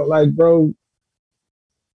close out, like, bro.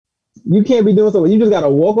 You can't be doing so. You just gotta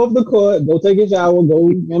walk off the court, go take a shower, go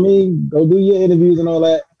do your interviews and all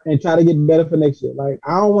that, and try to get better for next year. Like,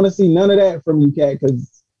 I don't want to see none of that from you, Cat,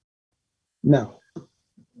 because no.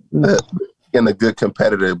 And a good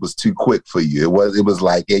competitor, it was too quick for you. It was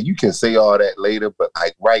like, yeah, you can say all that later, but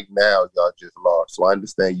like right now, y'all just lost. So I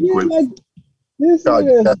understand you. Yeah, like, this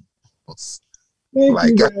nigga,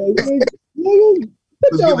 nigga,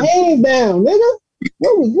 put your hands down, nigga.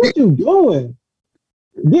 What you doing?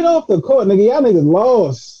 Get off the court, nigga. Y'all niggas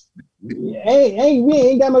lost. We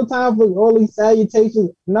ain't got no time for all these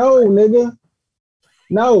salutations. No, nigga.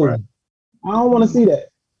 No. Right. I don't want to see that.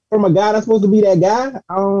 From a guy that's supposed to be that guy,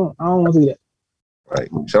 I don't want to see that. Right.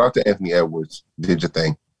 Shout out to Anthony Edwards. Did your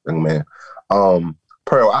thing, young man.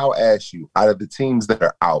 Pearl, I'll ask you, out of the teams that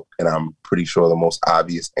are out, and I'm pretty sure the most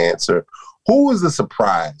obvious answer, who was the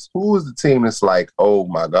surprise? Who was the team that's like, oh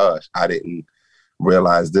my gosh, I didn't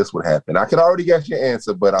realize this would happen? I could already guess your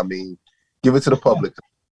answer, but I mean, give it to the public.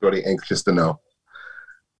 They're anxious to know.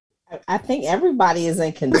 I think everybody is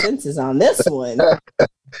in consensus on this one.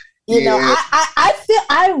 You know,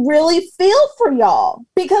 I really feel for y'all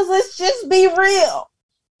because let's just be real.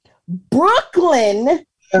 Brooklyn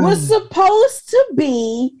was supposed to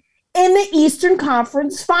be in the Eastern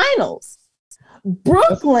Conference Finals.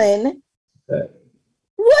 Brooklyn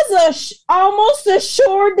was almost a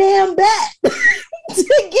sure damn bet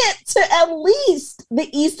to get to at least the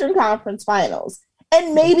Eastern Conference Finals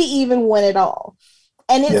and maybe even win it all.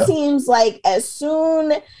 And it seems like as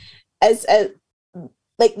soon as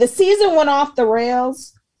like the season went off the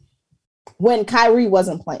rails when Kyrie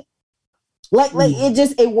wasn't playing. Like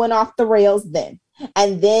it went off the rails then.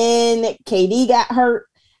 And then KD got hurt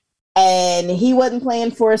and he wasn't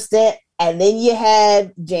playing for a stint. And then you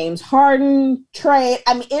had James Harden trade.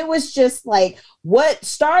 I mean, it was just like what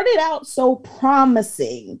started out so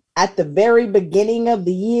promising at the very beginning of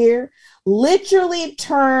the year literally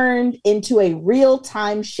turned into a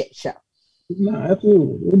real-time shit show. No,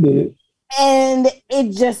 absolutely. It did. And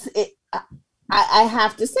I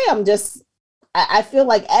have to say, I feel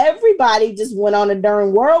like everybody just went on a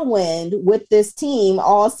darn whirlwind with this team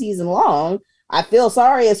all season long. I feel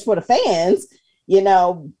sorry as for the fans, you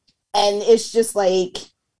know, and it's just like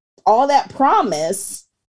all that promise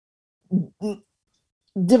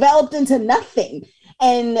developed into nothing.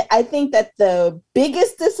 And I think that the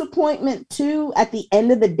biggest disappointment too, at the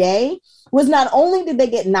end of the day, was not only did they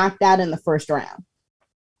get knocked out in the first round,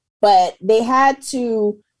 but they had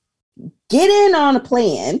to get in on a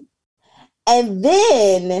play-in and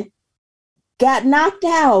then got knocked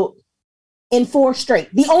out in 4 straight.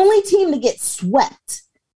 The only team to get swept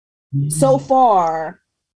so far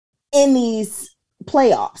in these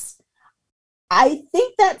playoffs. I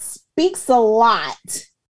think that speaks a lot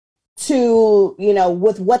to, you know,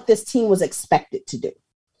 with what this team was expected to do.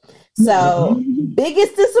 So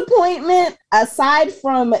biggest disappointment, aside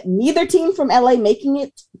from neither team from LA making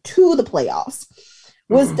it to the playoffs,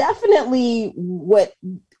 was definitely what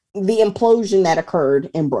the implosion that occurred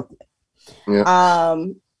in Brooklyn. Yeah.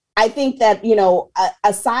 I think that, you know,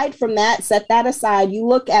 aside from that, set that aside, you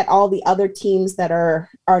look at all the other teams that are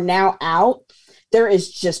now out, there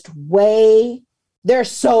is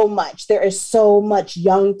so much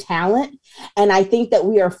young talent. And I think that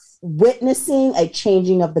we are witnessing a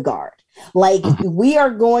changing of the guard. Like we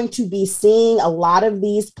are going to be seeing a lot of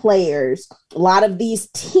these players, a lot of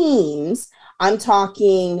these teams. I'm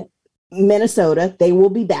talking Minnesota, they will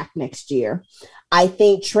be back next year. I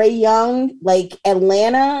think Trae Young, like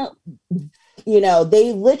Atlanta, you know,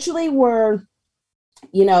 they literally were,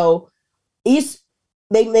 you know, they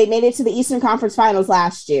made it to the Eastern Conference Finals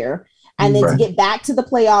last year. And then to get back to the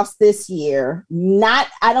playoffs this year,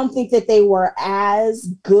 I don't think that they were as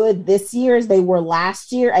good this year as they were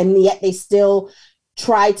last year. And yet they still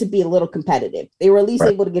tried to be a little competitive. They were at least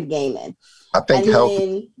able to get a game in. I think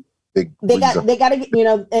they got to get, you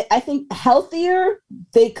know, I think healthier,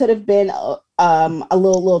 they could have been a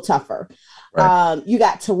little tougher. Right. You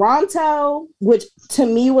got Toronto, which to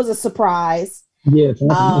me was a surprise. Yeah.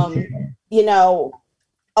 You know,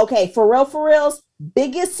 okay, for reals,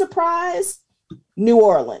 biggest surprise, New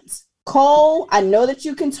Orleans. Cole, I know that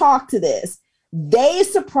you can talk to this. They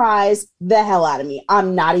surprised the hell out of me.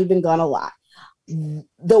 I'm not even gonna lie.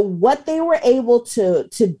 What they were able to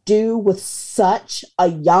do with such a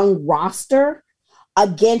young roster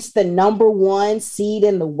against the number 1 seed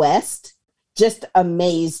in the West just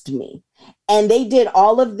amazed me. And they did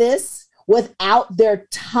all of this without their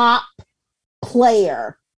top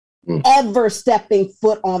player ever stepping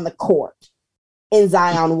foot on the court in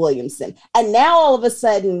Zion Williamson. And now all of a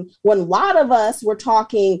sudden, when a lot of us were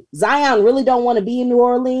talking, Zion really don't want to be in New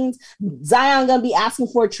Orleans. Zion going to be asking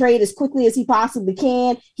for a trade as quickly as he possibly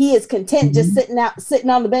can. He is content just sitting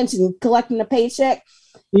on the bench and collecting a paycheck.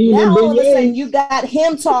 Now all of a sudden you got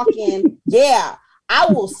him talking, yeah, I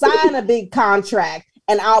will sign a big contract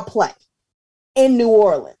and I'll play in New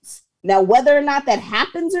Orleans. Now, whether or not that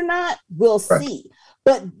happens or not, we'll see.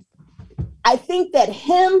 But I think that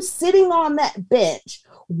him sitting on that bench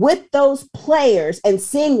with those players and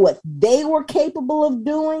seeing what they were capable of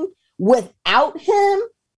doing without him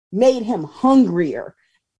made him hungrier,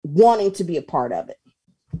 wanting to be a part of it.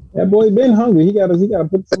 That boy been hungry. He got to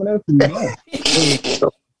put some of that in his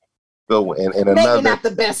mouth. Maybe not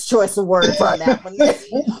the best choice of words on that one.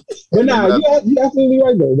 But now, you're absolutely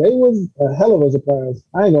right, though. They was a hell of a surprise.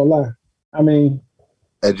 I ain't gonna lie. I mean,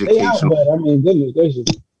 They out, educational. but I mean, goodness gracious.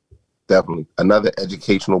 Definitely another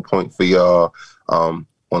educational point for y'all. On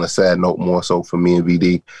a sad note, more so for me and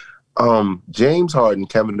VD. James Harden,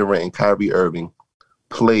 Kevin Durant, and Kyrie Irving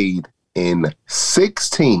played in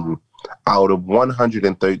 16 out of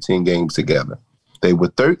 113 games together. They were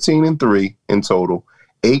 13-3 in total,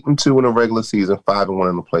 8-2 in the regular season, 5-1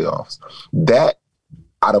 in the playoffs. That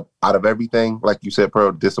out of everything, like you said,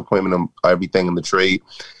 Pearl, disappointment of everything in the trade,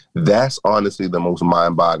 that's honestly the most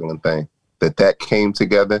mind-boggling thing. That came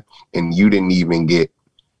together and you didn't even get,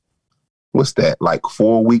 what's that, like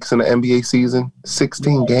 4 weeks in the NBA season?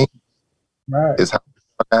 16 games? Right. Is how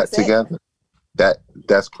that together.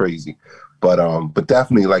 That's crazy. But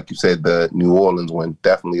definitely, like you said, the New Orleans one,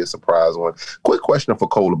 definitely a surprise one. Quick question for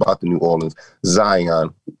Cole about the New Orleans.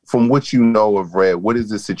 Zion, from what you know of Red, what is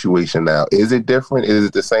the situation now? Is it different? Is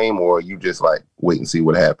it the same? Or are you just like, wait and see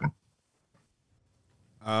what happened?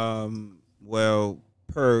 Well,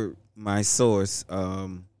 per my source,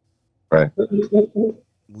 Right.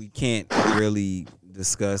 we can't really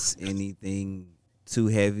discuss anything too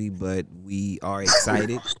heavy, but we are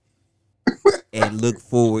excited and look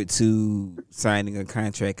forward to signing a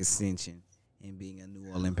contract extension and being a New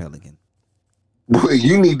Orleans Pelican. Boy,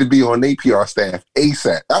 you need to be on APR staff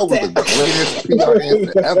ASAP. That was the greatest PR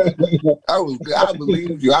answer ever. I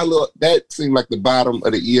believe you. That seemed like the bottom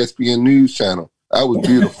of the ESPN news channel. That was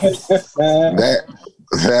beautiful.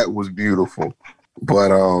 That was beautiful. But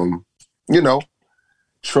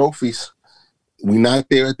trophies. We're not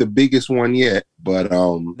there at the biggest one yet, but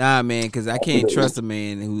Nah, man, because I can't trust a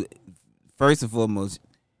man who, first and foremost,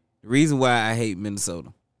 the reason why I hate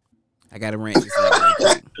Minnesota. I got to rant this out right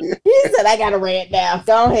quick. He said, "I got to rant now."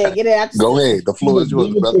 Go ahead, get it out. Go ahead. The floor is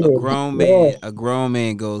yours, brother. A grown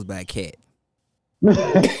man goes by cat.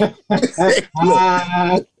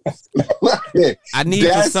 I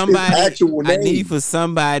need for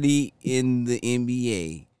somebody in the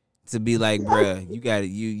NBA to be like, bruh,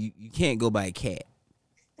 you can't go by cat.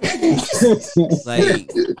 Like,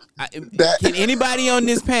 can anybody on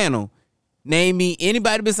this panel name me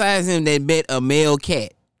anybody besides him that met a male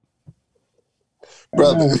cat?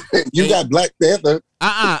 Brother, you got Black Panther.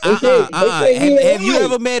 Have you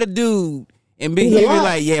ever met a dude and he been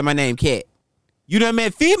like, yeah, my name Cat? You done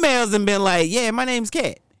met females and been like, yeah, my name's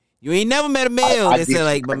Cat. You ain't never met a male that said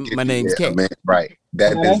like, my name's Cat. Man, right.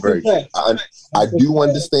 That is very true. I do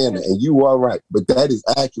understand it, and you are right, but that is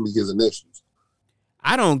actually his initials.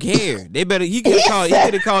 I don't care. They better. He could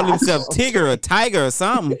have called himself Tigger or Tiger or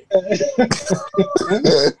something.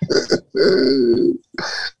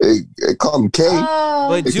 They call him K.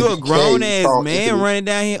 But you a grown ass man running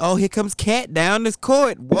down here. Oh, here comes Cat down this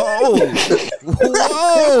court. Whoa,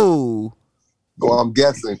 whoa. Well, I'm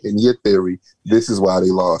guessing in your theory, this is why they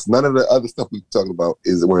lost. None of the other stuff we talking about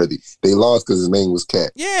is worthy. They lost because his name was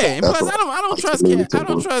Cat. Yeah, and plus I don't trust Cat. I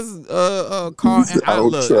don't trust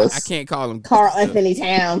Carl. I can't call him Carl Anthony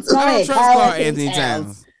Towns. I don't trust Carl Anthony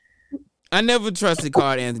Towns. I never trusted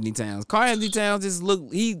Carl Anthony Towns. Carl Anthony Towns just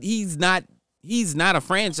he's not a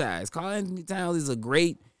franchise. Carl Anthony Towns is a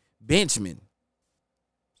great benchman.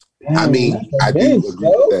 I mean, I do agree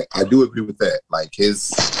with that. I do agree with that. Like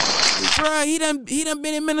his Bruh, he done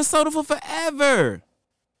been in Minnesota for forever.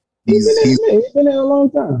 He's been there a long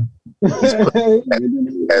time.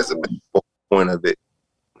 As a point of it.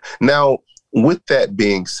 Now, with that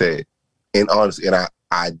being said, and honestly, and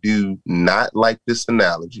I do not like this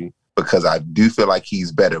analogy because I do feel like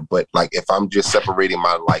he's better. But like, if I'm just separating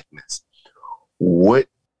my likeness, what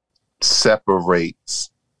separates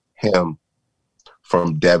him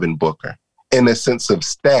from Devin Booker? In a sense of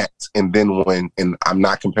stats, and then and I'm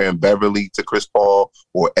not comparing Beverly to Chris Paul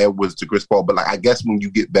or Edwards to Chris Paul, but like I guess when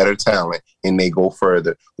you get better talent and they go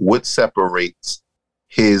further, what separates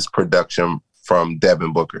his production from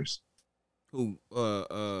Devin Booker's? Who?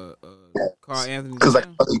 Carl Anthony. Because like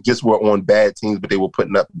they just were on bad teams, but they were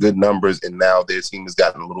putting up good numbers, and now their team has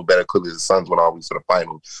gotten a little better. Clearly, the Suns went always to the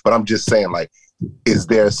finals. But I'm just saying, like, is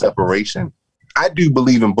there a separation? I do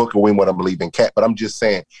believe in Booker way more than I believe in Cat, but I'm just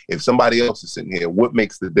saying, if somebody else is sitting here, what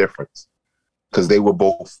makes the difference? Because they were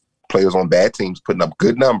both players on bad teams putting up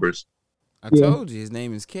good numbers. I told you his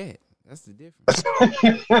name is Cat. That's the difference.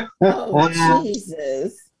 Oh,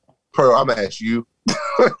 Jesus. Pearl, I'm going to ask you.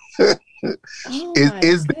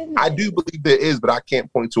 I do believe there is, but I can't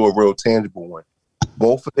point to a real tangible one.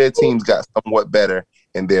 Both of their teams got somewhat better,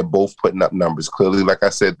 and they're both putting up numbers. Clearly, like I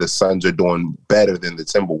said, the Suns are doing better than the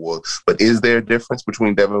Timberwolves. But is there a difference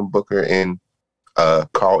between Devin Booker and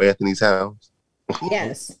Carl Anthony Towns?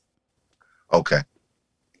 Yes. Okay.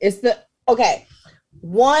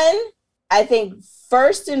 One, I think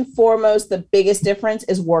first and foremost, the biggest difference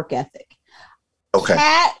is work ethic. Okay.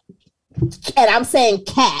 Cat, and I'm saying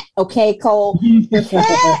Cat, okay, Cole?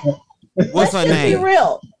 Cat, What's her let's just be name?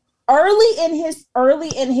 real. Early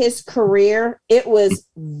in his career, it was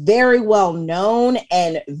very well known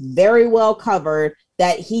and very well covered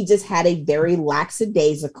that he just had a very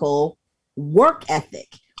lackadaisical work ethic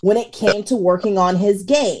when it came to working on his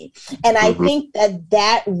game. And I think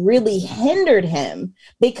that really hindered him,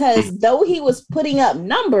 because though he was putting up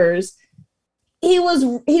numbers, he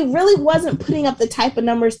really wasn't putting up the type of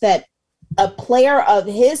numbers that a player of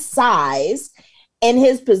his size and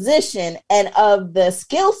his position and of the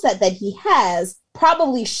skill set that he has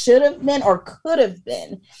probably should have been or could have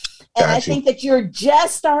been. And I think that you're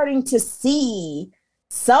just starting to see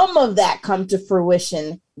some of that come to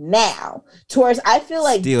fruition now. Towards, I feel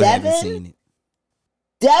like Still haven't seen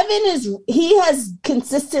it. He has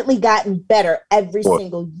consistently gotten better every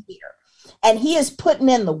single year. And he is putting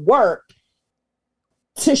in the work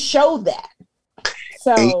to show that.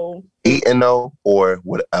 So 8-0 or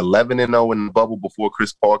what, 11-0 in the bubble before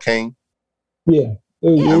Chris Paul came? Yeah.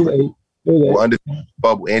 It was under the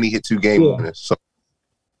bubble, and he hit 2 game winners. So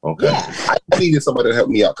okay. Yeah. I needed somebody to help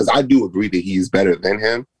me out, because I do agree that he is better than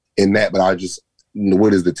him in that, but I just,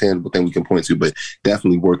 what is the tangible thing we can point to? But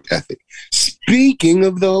definitely work ethic. Speaking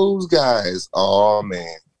of those guys, oh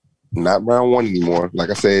man, not round 1 anymore. Like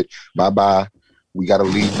I said, bye-bye. We gotta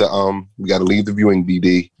leave the viewing,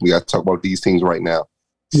 BD. We gotta talk about these teams right now.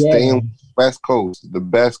 Staying West Coast, the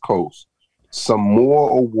best coast. Some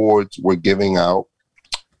more awards we're giving out.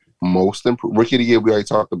 Most Rookie of the Year, we already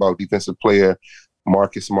talked about. Defensive Player,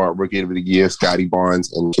 Marcus Smart, Rookie of the Year, Scotty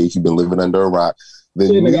Barnes, in case you've been living under a rock.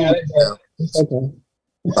 I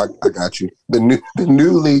got you. The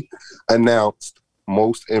newly announced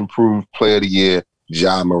Most Improved Player of the Year,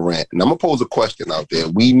 Ja Morant. And I'm gonna pose a question out there.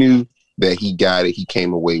 We knew that he got it. He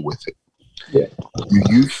came away with it. Yeah. Do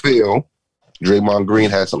you feel, Draymond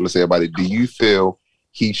Green has something to say about it, do you feel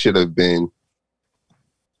he should have been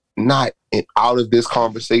not out of this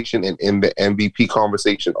conversation and in the MVP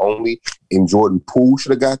conversation only, and Jordan Poole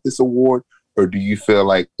should have got this award? Or do you feel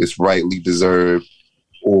like it's rightly deserved?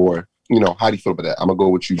 Or, how do you feel about that? I'm going to go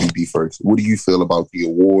with you, BB, first. What do you feel about the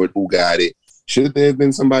award? Who got it? Should there have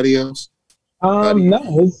been somebody else?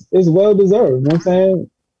 No, it's well deserved. You know what I'm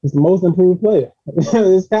saying? It's the most improved player. It's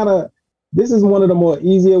this is one of the more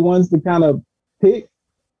easier ones to kind of pick.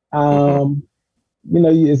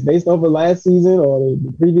 It's based off of last season or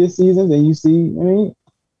the previous seasons, and you see,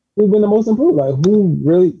 who's been the most improved? Like, who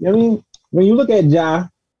really, when you look at Ja,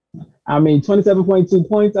 27.2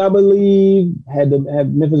 points, I believe, had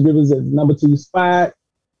Memphis Grizzlies at number 2 spot.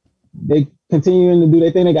 They continuing to do their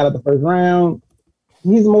thing. They got out the first round.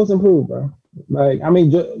 He's the most improved, bro. Like,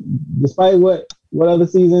 despite what other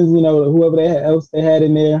seasons, whoever else they had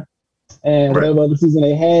in there, and whatever other season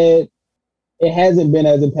they had, it hasn't been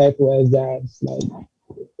as impactful as Josh. Like,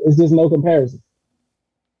 it's just no comparison.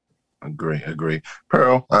 Agree.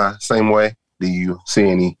 Pearl, same way. Do you see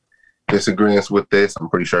any disagreements with this? I'm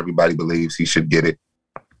pretty sure everybody believes he should get it.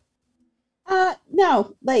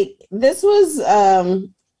 No, like, this was,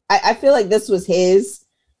 I feel like this was his,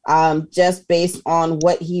 just based on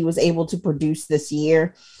what he was able to produce this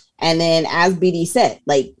year. And then, as BD said,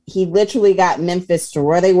 like, he literally got Memphis to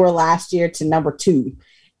where they were last year to number 2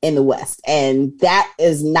 in the West. And that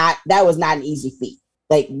was not an easy feat.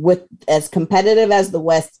 Like, with as competitive as the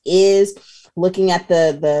West is, looking at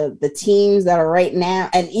the teams that are right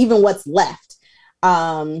now and even what's left,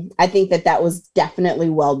 I think that was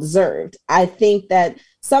definitely well deserved. I think that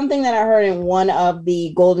something that I heard in one of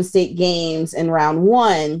the Golden State games in round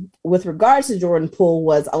 1 with regards to Jordan Poole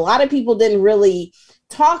was a lot of people didn't really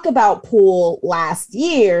talk about Poole last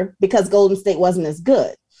year because Golden State wasn't as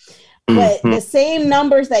good. But the same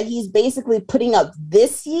numbers that he's basically putting up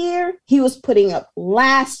this year, he was putting up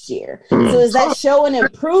last year. So does that show an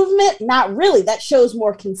improvement? Not really. That shows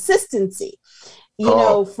more consistency,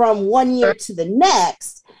 from one year to the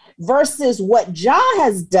next, versus what Ja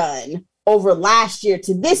has done over last year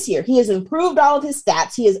to this year. He has improved all of his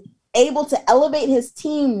stats. He is able to elevate his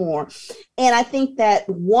team more. And I think that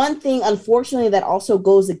one thing, unfortunately, that also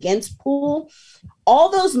goes against Poole, all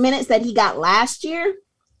those minutes that he got last year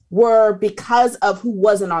were because of who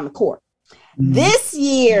wasn't on the court. This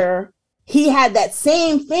year, he had that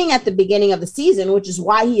same thing at the beginning of the season, which is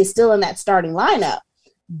why he is still in that starting lineup.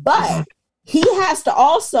 But he has to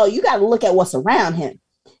also, you got to look at what's around him.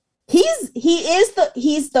 He's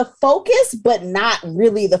the focus, but not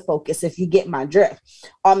really the focus, if you get my drift,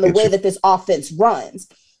 on the way that this offense runs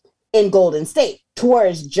in Golden State.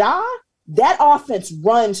 Towards Ja, that offense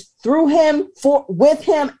runs through him, with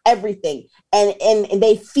him, everything. And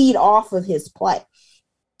they feed off of his play.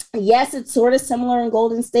 Yes, it's sort of similar in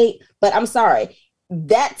Golden State, but I'm sorry.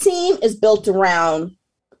 That team is built around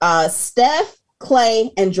Steph,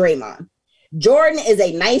 Clay, and Draymond. Jordan is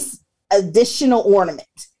a nice additional ornament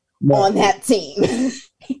on that team.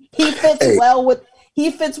 He fits well with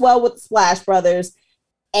the Splash Brothers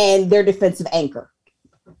and their defensive anchor.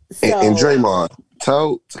 So, and Draymond,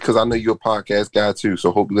 because I know you're a podcast guy too,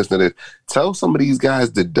 so hope you listen to this. Tell some of these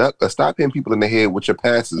guys to duck or stop hitting people in the head with your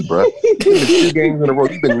passes, bro. 2 games in a row,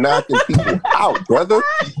 you've been knocking people out, brother.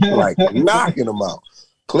 Like knocking them out.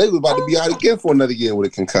 Clay was about to be out again for another year with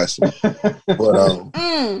a concussion.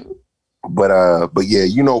 But yeah,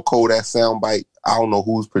 you know, Cole, that soundbite. I don't know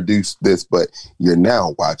who's produced this, but you're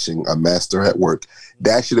now watching a master at work.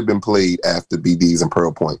 That should have been played after BD's and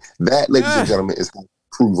Pearl Point. That, ladies and gentlemen, is how to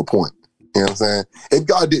prove a point. You know what I'm saying? If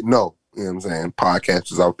y'all didn't know, you know what I'm saying,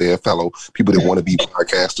 podcasters out there, fellow people that want to be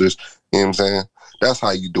podcasters, you know what I'm saying? That's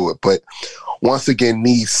how you do it. But once again,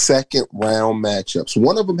 these second round matchups.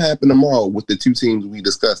 One of them happened tomorrow with the 2 teams we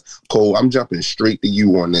discussed. Cole, I'm jumping straight to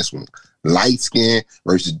you on this one. Light skin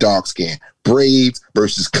versus dark skin. Braids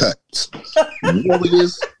versus cuts.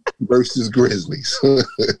 Warriors versus Grizzlies.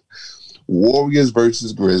 Warriors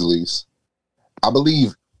versus Grizzlies. I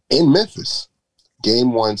believe in Memphis.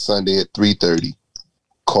 Game 1 Sunday at 3:30.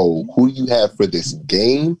 Cole, who do you have for this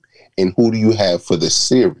game and who do you have for the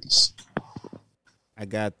series? I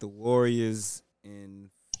got the Warriors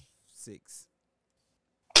in 6.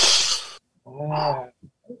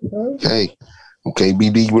 Okay,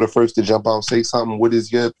 BD, you were the first to jump out and say something. What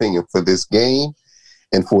is your opinion for this game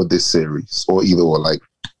and for this series? Or either or, like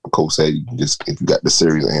Cole said, you can just, if you got the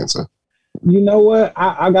series answer. You know what?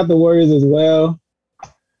 I got the Warriors as well.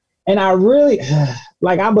 And I really,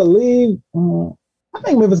 I believe, I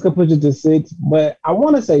think Memphis could push it to 6, but I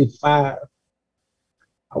want to say 5.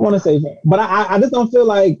 But I just don't feel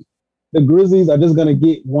like the Grizzlies are just going to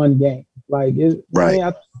get one game. Right. The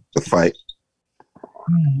fight.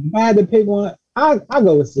 If I had to pick one, I'll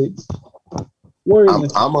go with 6.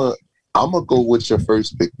 Warriors. I'm gonna go with your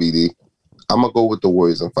first pick, BD. I'm gonna go with the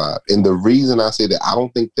Warriors in 5. And the reason I say that, I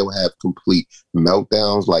don't think they'll have complete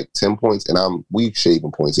meltdowns like 10 points. And we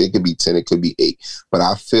shaving points. It could be 10, it could be 8. But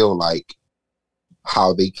I feel like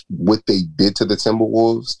what they did to the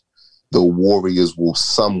Timberwolves, the Warriors will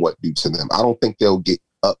somewhat do to them. I don't think they'll get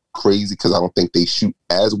up crazy because I don't think they shoot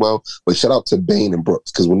as well. But shout out to Bane and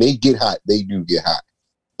Brooks, because when they get hot, they do get hot.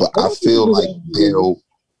 But I feel like they'll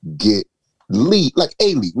get lead, like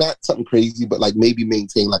a lead, not something crazy, but like maybe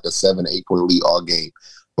maintain like a 7 or 8 point lead all game.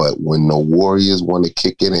 But when the Warriors want to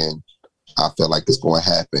kick it in, I feel like it's going to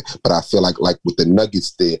happen. But I feel like with the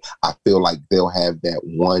Nuggets there, I feel like they'll have that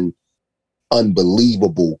one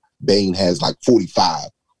unbelievable Bane has like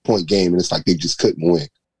 45-point game, and it's like they just couldn't win.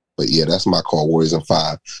 But yeah, that's my call. Warriors in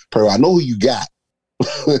 5. Pearl, I know who you got.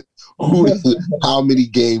 How many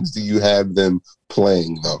games do you have them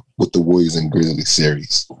playing though with the Warriors and Grizzlies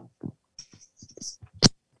series?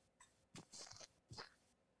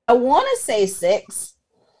 I want to say 6.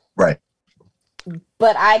 Right.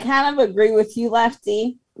 But I kind of agree with you,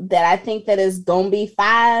 Lefty, that I think that it's gonna be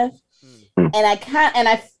 5. And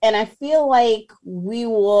I feel like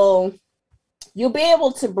you'll be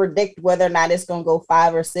able to predict whether or not it's gonna go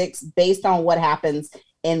 5 or 6 based on what happens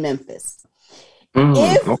in Memphis.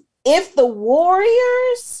 If the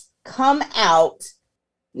Warriors come out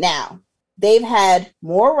now, they've had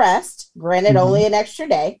more rest, granted only an extra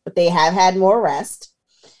day, but they have had more rest.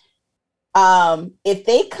 If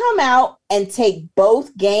they come out and take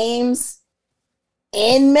both games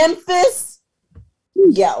in Memphis,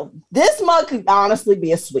 this month could honestly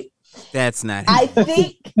be a sweep. That's not. I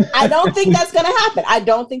don't think that's going to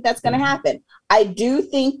happen. I do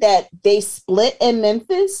think that they split in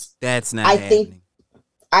Memphis. That's not happening.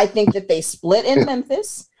 I think that they split in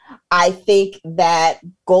Memphis. I think that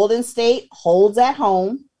Golden State holds at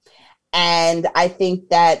home. And I think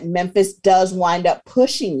that Memphis does wind up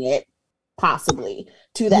pushing it possibly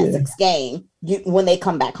to that 6th game when they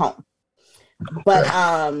come back home. But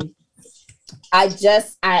I'm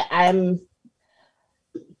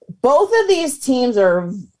both of these teams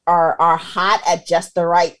are hot at just the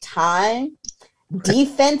right time.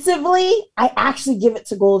 Defensively, I actually give it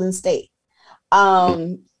to Golden State.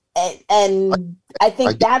 And I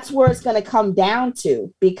think that's where it's going to come down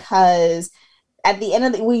to, because at the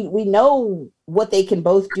end of we know what they can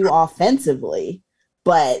both do offensively,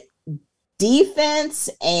 but defense,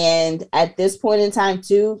 and at this point in time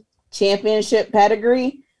too, championship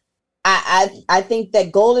pedigree, I think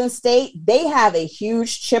that Golden State, they have a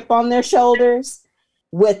huge chip on their shoulders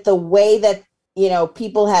with the way that,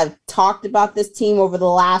 people have talked about this team over the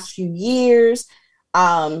last few years.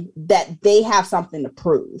 that they have something to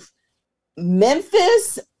prove.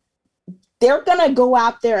 Memphis, they're going to go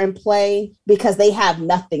out there and play because they have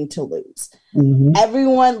nothing to lose. Mm-hmm.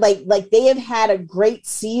 Everyone, like they have had a great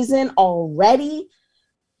season already.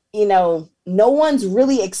 You know, no one's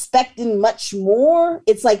really expecting much more.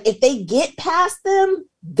 It's like if they get past them,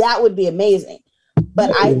 that would be amazing.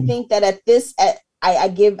 But I think that I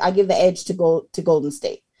give the edge to Golden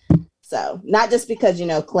State. So not just because, you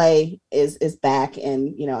know, Clay is back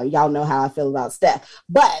and, you know, y'all know how I feel about Steph,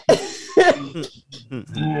 but I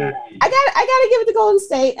gotta give it to Golden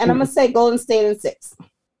State, and I'm gonna say Golden State in 6.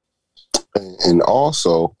 And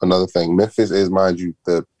also another thing, Memphis is, mind you,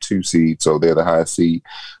 the 2 seed, so they're the highest seed.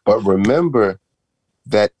 But remember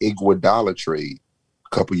that Iguodala trade a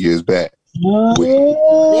couple years back. Yeah,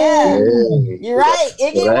 you're right.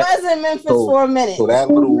 Iggy was in Memphis for a minute. So that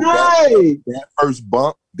first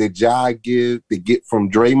bump that Ja get from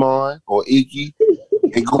Draymond or Iggy,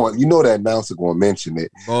 and going, you know that announcer going to mention it.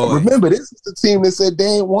 Remember, this is the team that said they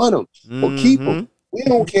ain't want him or keep him. We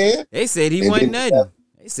don't care. They said he wasn't nothing.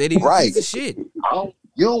 They said he was a piece of shit. You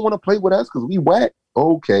don't want to play with us because we whack?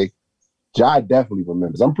 Okay. Ja definitely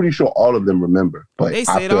remembers. I'm pretty sure all of them remember. But they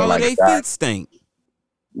said all of their feet stink.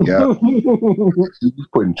 Yeah. He's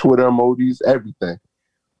putting Twitter emojis, everything.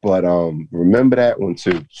 But remember that one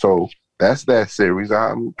too. So that's that series.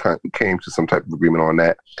 I came to some type of agreement on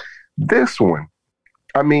that. This one,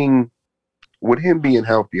 I mean, with him being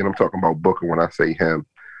healthy, and I'm talking about Booker when I say him,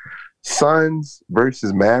 Suns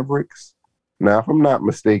versus Mavericks. Now, if I'm not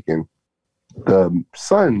mistaken, the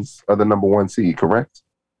Suns are the number 1 seed, correct?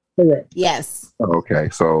 Correct. Yes. Okay,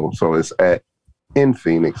 so it's in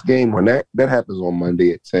Phoenix. Game 1. That happens on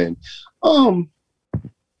Monday at 10.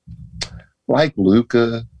 Like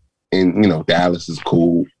Luka and, you know, Dallas is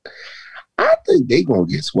cool. I think they gonna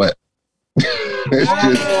get swept.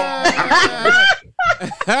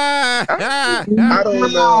 I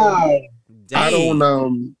don't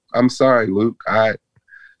know. I'm sorry, Luke.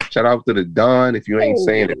 Shout out to the Don if you ain't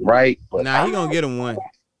saying it right. But nah, he gonna get him 1.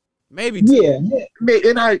 Maybe 2. Yeah.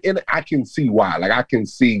 And I can see why. Like, I can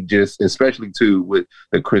see just, especially too, with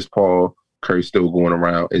the Chris Paul curse still going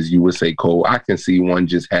around, as you would say, Cole. I can see one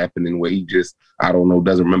just happening where he just, I don't know,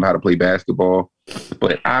 doesn't remember how to play basketball.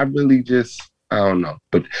 But I really just, I don't know.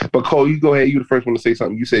 But Cole, you go ahead. You the first one to say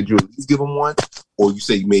something. You said you at least give him 1, or you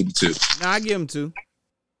say maybe 2. Nah, I give him 2.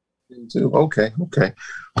 2. Okay.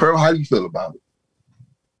 Pearl, how do you feel about it?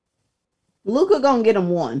 Luka gonna get him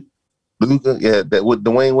 1. Luka, yeah, that what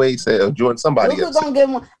Dwayne Wade said, or Jordan, somebody Luka gonna get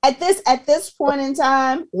him 1. At this point in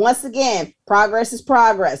time, once again, progress is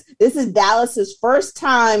progress. This is Dallas's first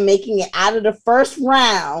time making it out of the first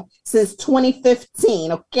round since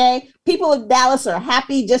 2015. Okay, people of Dallas are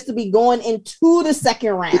happy just to be going into the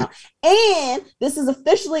second round, and this is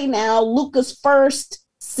officially now Luka's first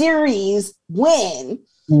series win.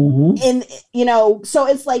 And you know, so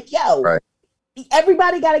it's like, yo. Right.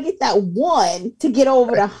 Everybody got to get that 1 to get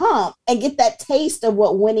over the hump and get that taste of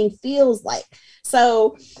what winning feels like.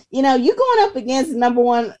 So, you know, you going up against the number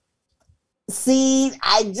 1 seed.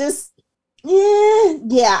 I'm going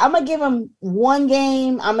to give them 1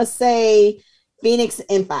 game. I'm going to say Phoenix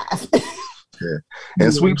in 5. Yeah.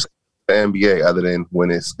 And sweeps the NBA, other than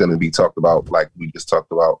when it's going to be talked about, like we just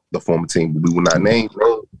talked about the former team we will not name.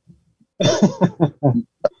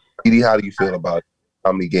 Edie, how do you feel about it?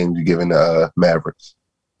 How many games you giving the Mavericks?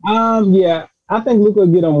 Yeah, I think Luka will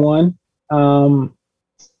get him 1.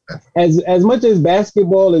 As much as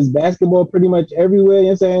basketball is basketball pretty much everywhere, you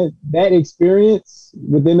know what I'm saying? That experience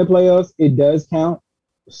within the playoffs, it does count.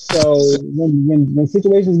 So when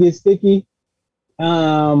situations get sticky,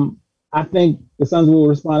 I think the Suns will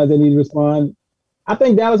respond as they need to respond. I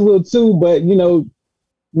think Dallas will too, but you know,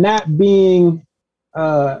 not having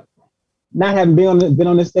been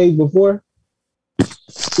on this stage before,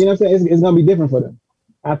 you know what I'm saying? It's going to be different for them.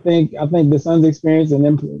 I think the Suns' experience and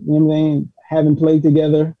them, you know what I'm saying, having played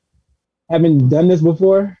together, having done this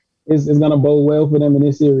before, is going to bode well for them in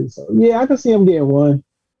this series. So, yeah, I can see them getting 1,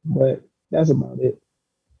 but that's about it.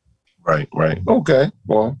 Right. Okay.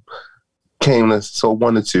 Well, so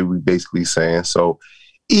 1 or 2, we basically saying. So,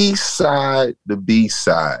 East side, the B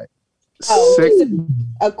side. Oh, just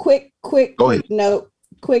a quick note.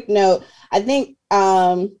 I think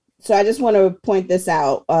so I just want to point this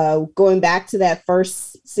out. Going back to that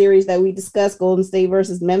first series that we discussed, Golden State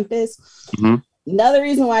versus Memphis. Mm-hmm. Another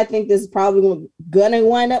reason why I think this is probably going to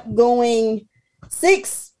wind up going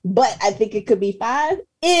 6, but I think it could be 5,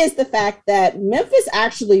 is the fact that Memphis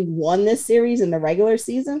actually won this series in the regular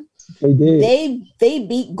season. They did. They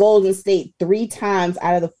beat Golden State 3 times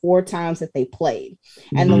out of the 4 times that they played.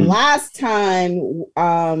 And the last time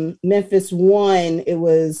Memphis won, it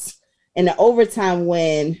was in the overtime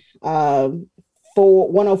win,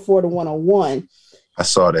 104 to 101. I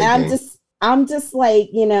saw that and game. I'm just like,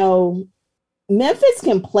 Memphis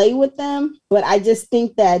can play with them, but I just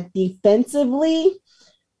think that defensively,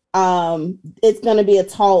 it's going to be a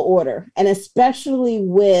tall order, and especially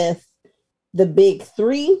with the big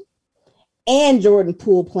 3 and Jordan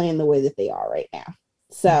Poole playing the way that they are right now.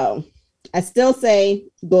 So I still say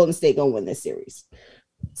Golden State gonna win this series.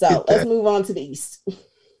 So let's move on to the East.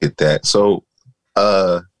 Get that. So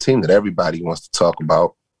team that everybody wants to talk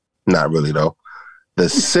about, not really though, the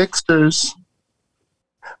Sixers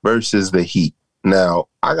versus the Heat. Now,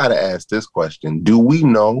 I got to ask this question. Do we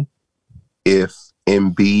know if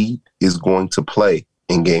Embiid is going to play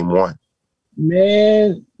in game 1?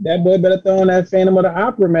 Man, that boy better throw on that Phantom of the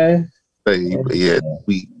Opera, man. Yeah,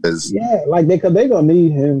 like they gonna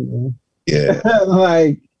need him, man. Yeah.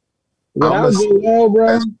 Like, without Joel,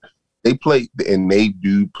 bro. They play, and they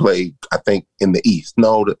do play, I think, in the East.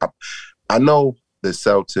 No, I know the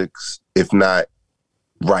Celtics, if not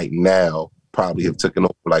right now, probably have taken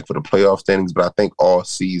over like for the playoff standings, but I think all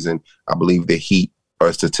season, I believe the Heat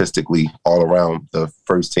are statistically all around the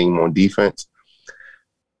first team on defense.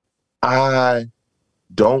 I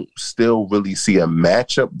don't still really see a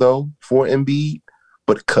matchup, though, for Embiid,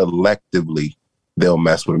 but collectively, they'll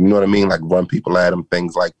mess with him. You know what I mean? Like run people at him,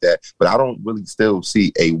 things like that. But I don't really still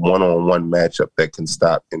see a one-on-one matchup that can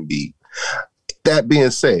stop Embiid. That being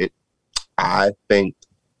said, I think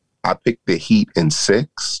I picked the Heat in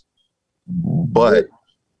 6, but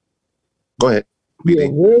go ahead. Yeah,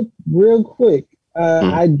 real quick.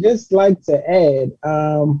 I'd just like to add,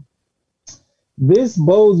 this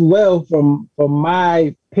bodes well from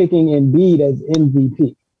my picking Embiid as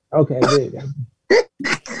MVP. Okay, there you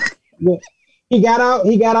go. He got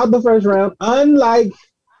out the first round, unlike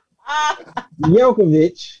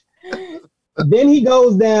Djokovic. Then he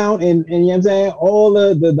goes down, and you know what I'm saying, all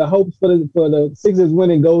the hopes for the Sixers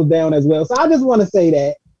winning goes down as well. So I just want to say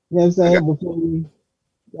that, you know what I'm saying, before we.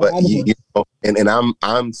 But and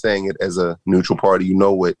I'm saying it as a neutral party. You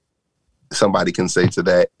know what somebody can say to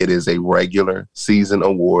that? It is a regular season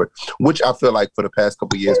award, which I feel like for the past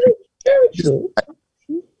couple of years,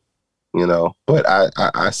 But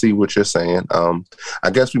I see what you're saying.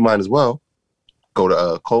 I guess we might as well go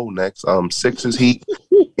to Cole next. Sixers Heat.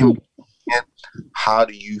 How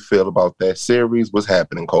do you feel about that series? What's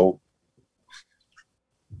happening, Cole?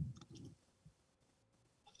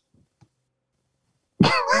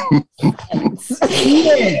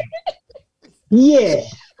 Yeah.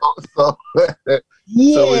 So,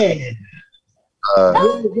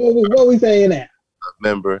 what we saying now?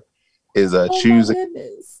 Member is choosing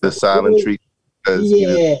the silent treatment because he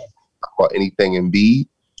doesn't talk about anything Embiid.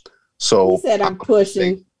 So he said, "I'm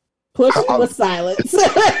pushing with silence."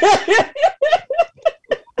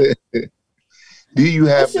 Do you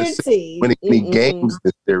have the Sixers winning any games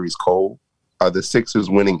this series, Cole? Are the Sixers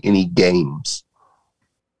winning any games?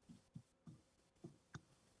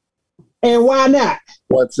 And why not?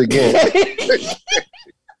 Once again, if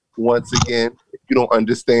you don't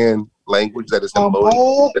understand language that is imploding,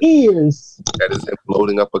 all ears. That is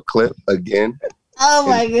imploding up a clip again. Oh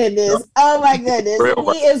my goodness.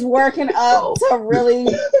 He is working up to really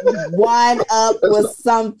wind up with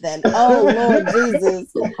something. Oh Lord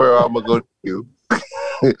Jesus. So Pearl, I'm gonna go to you.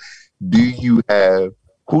 Who do you have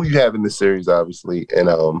in the series, obviously?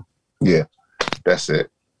 And yeah, that's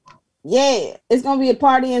it. Yeah, it's gonna be a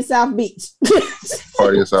party in South Beach.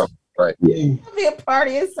 Party in South, right? Yeah. It's gonna be a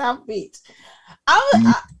party in South Beach.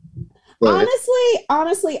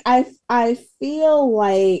 Honestly, I feel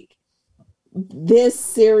like this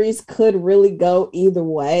series could really go either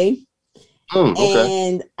way. Okay.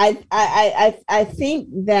 And I think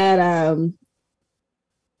that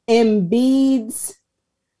Embiid's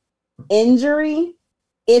injury,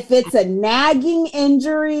 if it's a nagging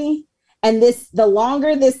injury, and the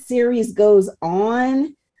longer this series goes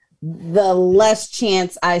on, the less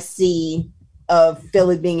chance I see of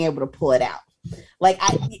Philly being able to pull it out. Like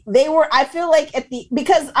I feel like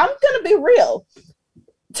because I'm gonna be real,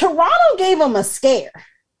 Toronto gave them a scare.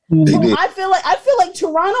 Mm-hmm. I feel like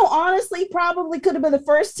Toronto honestly probably could have been the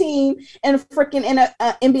first team in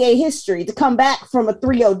NBA history to come back from a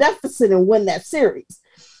 3-0 deficit and win that series.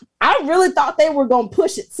 I really thought they were going to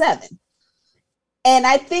push it 7. And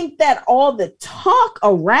I think that all the talk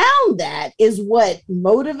around that is what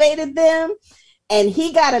motivated them. And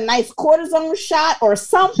he got a nice cortisone shot or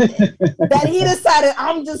something that he decided,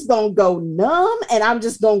 I'm just going to go numb and I'm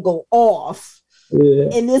just going to go off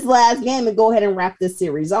in this last game and go ahead and wrap this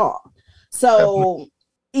series off. So,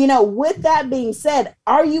 with that being said,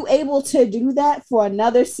 are you able to do that for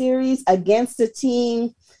another series against a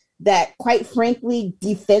team that, quite frankly,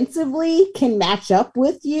 defensively can match up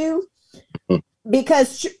with you?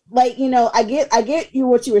 Because, I get you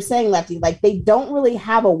what you were saying, Lefty. Like, they don't really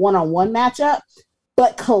have a one-on-one matchup,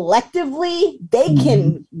 but collectively, they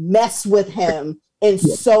can mess with him in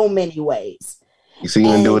so many ways. You see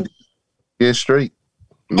him do it straight.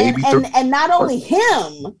 Maybe and not only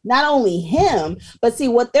him, but see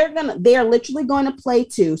what they're literally going to play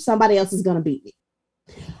to. Somebody else is going to beat me.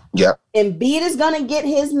 Yeah. Embiid is going to get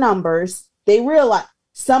his numbers. They realize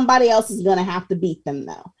somebody else is going to have to beat them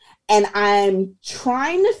though. And I'm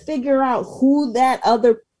trying to figure out who that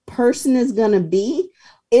other person is going to be.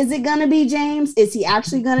 Is it going to be James? Is he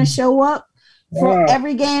actually going to show up for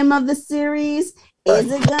every game of the series?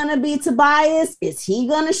 Is it going to be Tobias? Is he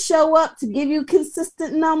going to show up to give you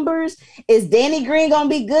consistent numbers? Is Danny Green going to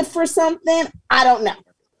be good for something? I don't know.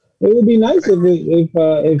 It would be nice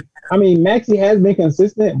if Maxey has been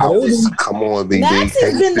consistent. Come on, BB.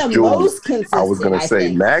 Maxey's been the most consistent. I was going to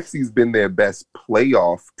say, Maxey's been their best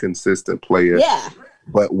playoff consistent player. Yeah.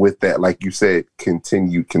 But with that, like you said,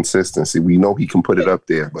 continued consistency. We know he can put it up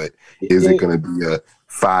there, but is it going to be a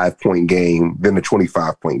 5-point game than a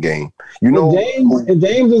 25-point game? If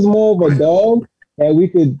James is more of a dog that we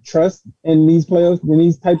could trust in these playoffs, in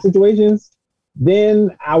these type situations, then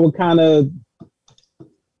I would kind of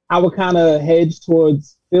hedge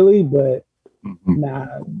towards Philly. But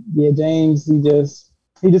James, he just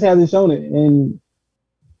hasn't shown it. And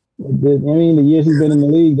the years he's been in the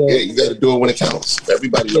league. You got to do it when it counts.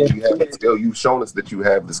 Everybody knows you have the skill. You've shown us that you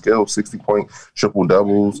have the skill. 60-point triple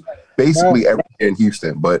doubles, basically every year in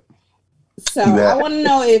Houston. But I want to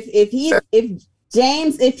know if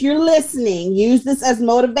James, if you're listening, use this as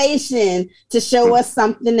motivation to show us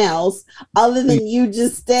something else other than you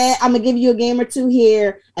just I'm gonna give you a game or two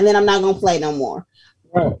here, and then I'm not gonna play no more.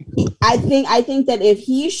 Right. I think that if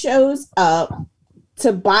he shows up,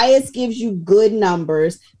 Tobias gives you good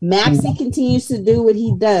numbers, Maxey continues to do what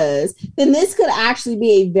he does, then this could actually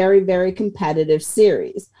be a very, very competitive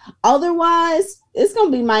series. Otherwise, it's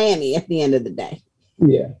going to be Miami at the end of the day.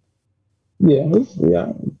 Yeah.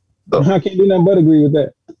 I can't do nothing but agree with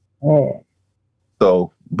that.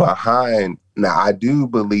 So now I do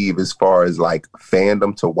believe, as far as like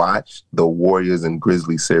fandom to watch, the Warriors and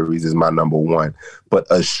Grizzlies series is my number one. But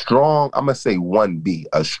I'm going to say 1B,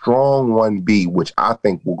 a strong 1B, which I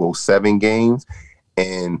think will go 7 games.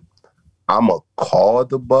 And I'm going to call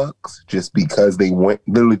the Bucks just because they went,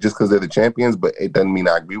 literally just because they're the champions, but it doesn't mean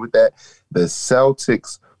I agree with that. The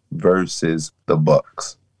Celtics versus the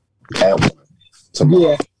Bucks at 1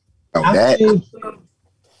 tomorrow. Yeah.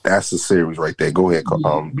 That's the series right there. Go ahead,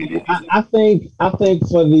 BD. I think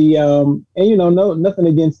for the and nothing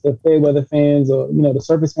against the fair weather fans or the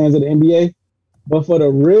surface fans of the NBA, but for the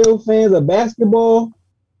real fans of basketball,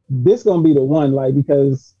 this gonna be the one. Like,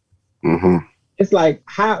 because it's like,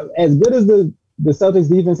 how as good as the Celtics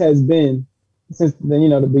defense has been since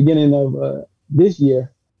the beginning of this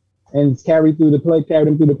year, and carried them through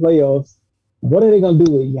the playoffs. What are they gonna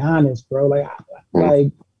do with Giannis, bro?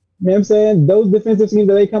 Like. You know what I'm saying? Those defensive teams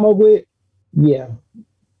that they come up with, I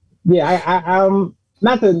want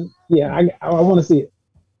to see it.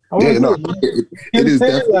 It is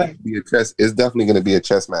definitely be a chess. It's definitely going to be a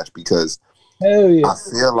chess match because I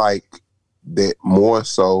feel like that more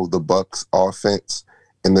so the Bucks offense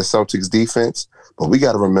and the Celtics defense. But we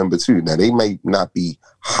got to remember too. Now they may not be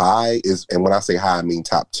high, and when I say high, I mean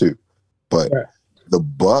top 2. But the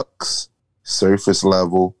Bucks surface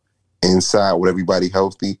level, inside with everybody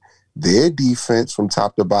healthy, their defense from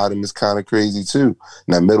top to bottom is kind of crazy too.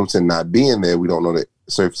 Now Middleton not being there, we don't know the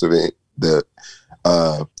surface of it, the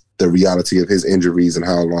reality of his injuries and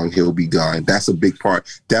how long he'll be gone. That's a big part,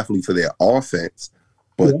 definitely for their offense.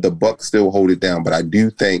 But the Bucks still hold it down. But I do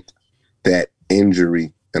think that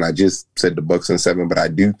injury, and I just said the Bucks in 7, but I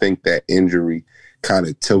do think that injury kind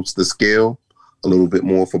of tilts the scale a little bit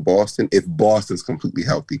more for Boston if Boston's completely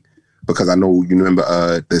healthy. Because I know you remember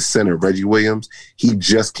the center, Reggie Williams, he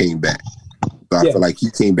just came back. So I feel like he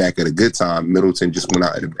came back at a good time. Middleton just went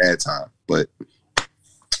out at a bad time. But,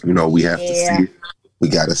 we have to see it. We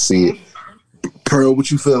got to see it. Pearl, what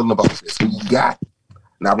you feeling about this? Who you got?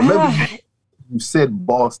 Now, remember, you said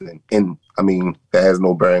Boston. And, that has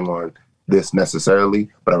no bearing on this necessarily.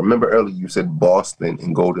 But I remember earlier you said Boston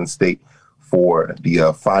and Golden State for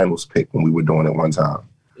the finals pick when we were doing it one time.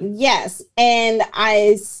 Yes, and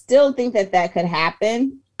I still think that could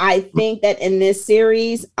happen. I think that in this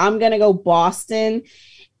series, I'm going to go Boston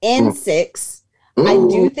in 6. I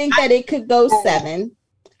do think that it could go 7.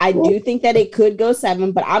 I do think that it could go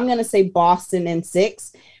 7, but I'm going to say Boston in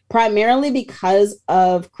 6, primarily because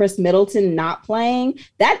of Chris Middleton not playing.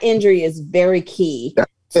 That injury is very key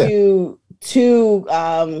to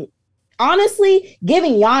honestly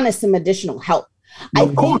giving Giannis some additional help. I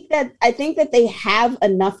think that they have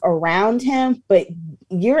enough around him, but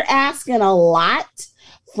you're asking a lot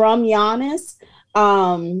from Giannis.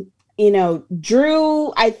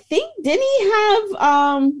 Drew, I think, didn't he have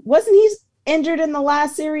wasn't he injured in the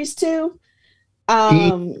last series too?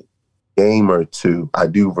 Game or two. I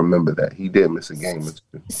do remember that. He did miss a game or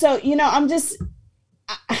two. So, I'm just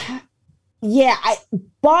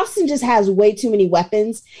Boston just has way too many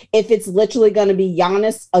weapons if it's literally going to be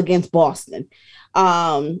Giannis against Boston.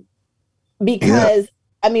 Because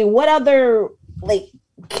I mean, what other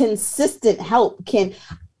consistent help can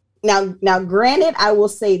now granted, I will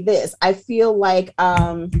say this. I feel like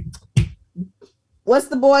what's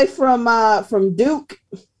the boy from Duke?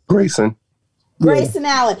 Grayson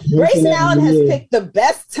Allen. Grayson Allen has picked the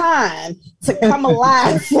best time to come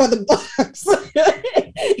alive for the Bucks.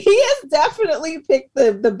 He has definitely picked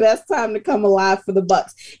the best time to come alive for the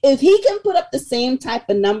Bucks. If he can put up the same type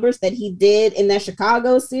of numbers that he did in that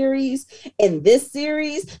Chicago series, in this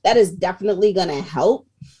series, that is definitely going to help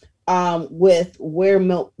with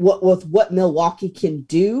what Milwaukee can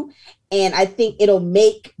do. And I think it'll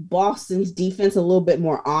make Boston's defense a little bit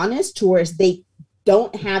more honest, towards they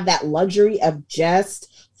don't have that luxury of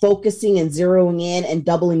just focusing and zeroing in and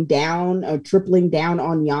doubling down or tripling down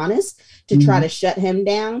on Giannis to try to shut him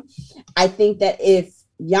down. I think that if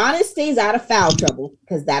Giannis stays out of foul trouble,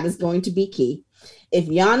 because that is going to be key, if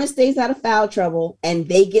Giannis stays out of foul trouble and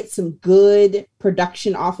they get some good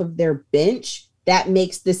production off of their bench, that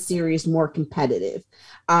makes this series more competitive.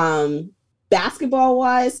 Basketball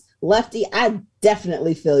wise, Lefty, I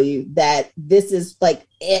definitely feel you that this is like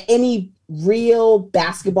any real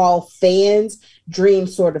basketball fans' dream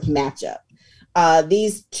sort of matchup.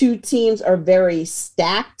 These two teams are very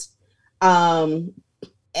stacked. And,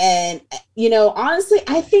 honestly,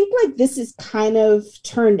 I think like this is kind of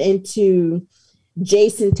turned into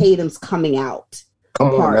Jason Tatum's coming out.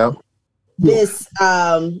 Come on now. This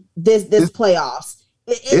playoffs.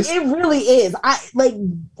 It really is. I like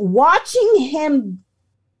watching him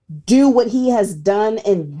do what he has done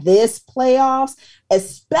in this playoffs,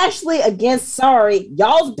 especially against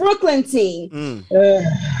y'all's Brooklyn team. Now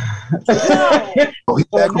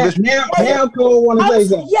Cole want to say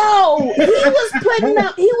something. Yo, he was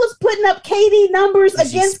putting up KD numbers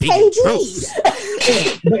against KD.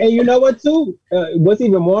 And you know what too? What's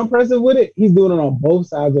even more impressive with it? He's doing it on both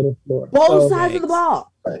sides of the floor. Both sides of the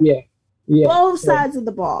ball. Yeah. Both sides of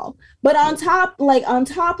the ball. But on top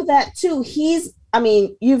of that too,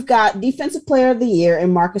 you've got Defensive Player of the Year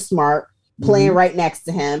in Marcus Smart playing right next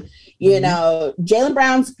to him. Jaylen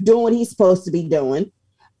Brown's doing what he's supposed to be doing.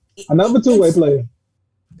 Another two-way player.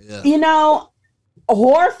 Yeah.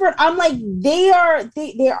 Horford, I'm like,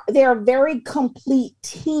 they're a very complete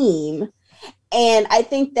team. And I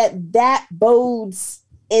think that bodes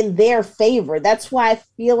in their favor. That's why I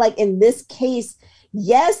feel like in this case,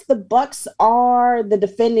 yes, the Bucks are the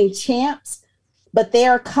defending champs, but they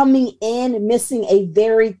are coming in missing a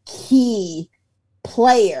very key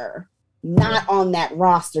player, not on that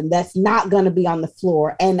roster. That's not going to be on the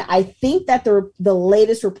floor. And I think that the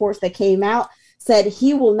latest reports that came out said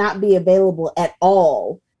he will not be available at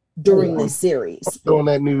all during this series. I'm still on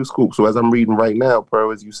that news scoop. So as I'm reading right now,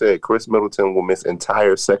 Pro, as you said, Chris Middleton will miss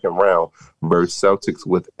entire second round versus Celtics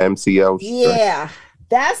with MCL. Yeah.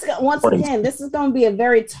 That's once again, this is going to be a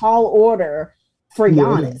very tall order for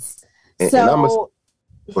Giannis. Go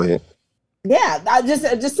ahead. Yeah, I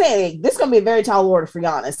just saying this is going to be a very tall order for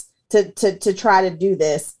Giannis to try to do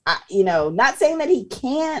this. Not saying that he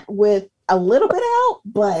can't with a little bit of help,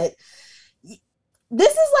 but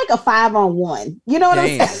this is like a 5-on-1. You know what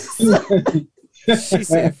I'm saying? She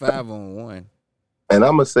said 5-on-1. And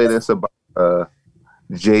I'm gonna say this about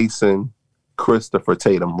Jason Christopher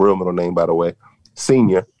Tatum, real middle name by the way.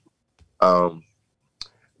 Senior,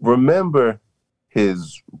 remember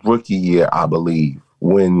his rookie year, I believe,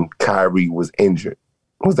 when Kyrie was injured.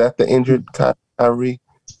 Was that the injured Kyrie?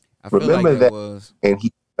 I feel remember like that was. And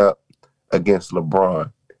he up against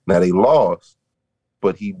LeBron. Now they lost,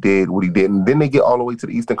 but he did what he did. And then they get all the way to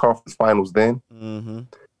the Eastern Conference Finals then. Mm-hmm.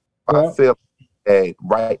 I feel that,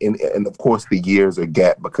 right, and of course the years are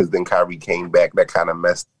gap because then Kyrie came back. That kind of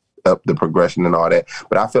messed up the progression and all that.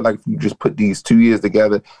 But I feel like if you just put these 2 years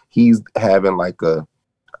together, he's having like I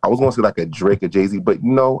was going to say like a Drake or Jay-Z, but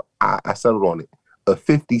I settled on it. A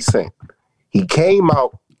 50 Cent. He came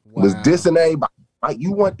out, was dissing everybody, Mike,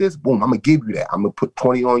 you want this? Boom, I'm gonna give you that. I'm gonna put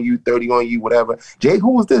 20 on you, 30 on you, whatever. Jay,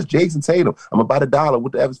 who was this? Jason Tatum. I'm about $1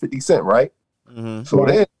 with the Evans 50 cent, right? Mm-hmm. So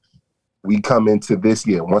then we come into this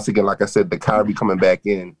year. Once again, like I said, the Kyrie coming back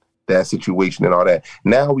in that situation and all that.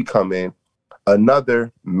 Now we come in,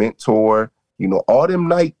 another mentor, all them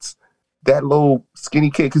nights, that little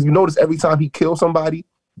skinny kid, because you notice every time he kills somebody,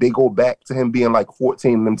 they go back to him being like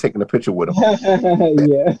 14 and them taking a picture with him.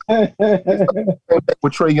 Yeah.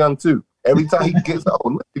 With Trae Young too. Every time he gets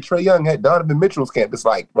look at Trae Young at Donovan Mitchell's camp, it's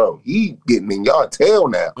like, bro, he getting in y'all tail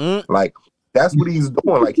now. Like, that's what he's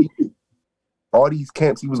doing. Like, all these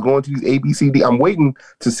camps he was going to, these ABCD. I'm waiting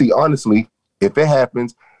to see, honestly, if it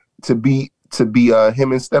happens, to be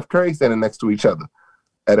him and Steph Curry standing next to each other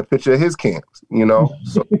at a picture of his camps,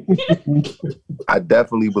 So I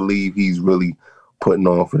definitely believe he's really putting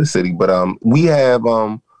on for the city. But we have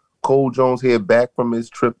Cole Jones here back from his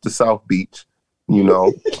trip to South Beach,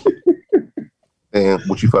 and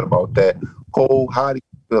what you felt about that. Cole, how do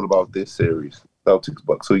you feel about this series? Celtics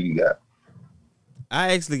Bucks, who you got?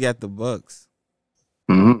 I actually got the Bucks.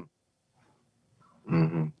 Mm-hmm.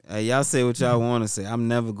 Mm-hmm. Hey, y'all say what y'all want to say. I'm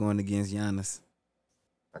never going against Giannis.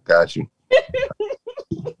 I got you.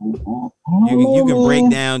 You can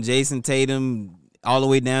break down Jason Tatum all the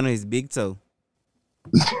way down to his big toe.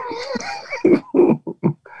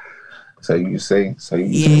 So you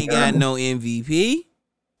he ain't got no MVP.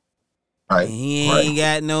 Right. And he ain't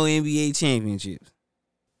got no NBA championships.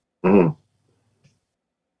 Mm.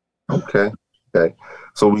 Okay.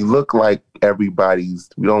 So we look like everybody's.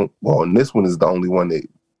 And this one is the only one that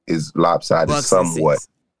is lopsided Bucks somewhat.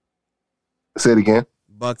 Say it again.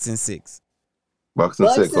 Bucks and 6. Bucks and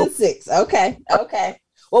 6. Bucks and 6. Okay.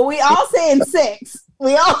 Well, we all saying 6.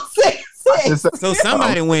 We all saying 6. So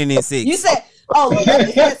somebody winning in 6. You said,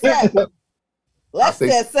 let's say 7. Let's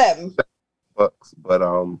say 7. Bucks, but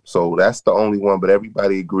so that's the only one. But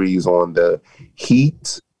everybody agrees on the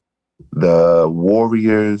Heat, the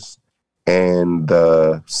Warriors, and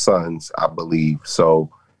the Suns, I believe.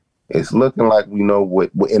 So it's looking like we know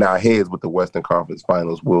what in our heads what the Western Conference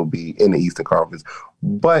Finals will be in the Eastern Conference.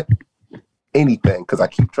 But anything, because I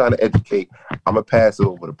keep trying to educate, I'm gonna pass it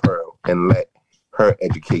over to Pearl and let her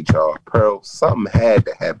educate y'all. Pearl, something had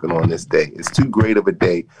to happen on this day. It's too great of a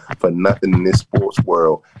day for nothing in this sports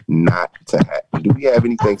world not to happen. Do we have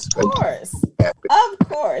anything special? Of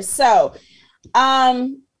course. So, as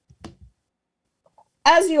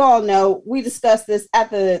you all know, we discussed this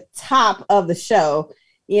at the top of the show.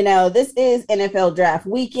 This is NFL draft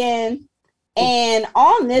weekend. And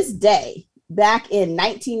on this day, back in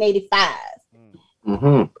 1985,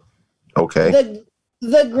 okay,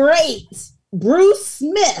 the great Bruce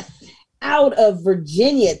Smith out of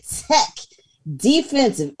Virginia Tech,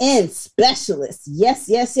 defensive end specialist.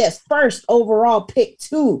 Yes. First overall pick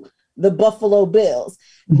to the Buffalo Bills.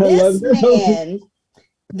 This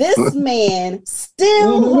man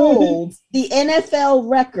still holds the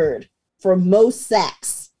NFL record for most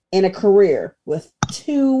sacks in a career with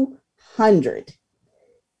 200.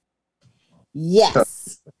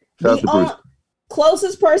 Yes. The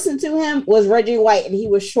closest person to him was Reggie White, and he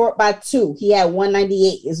was short by 2. He had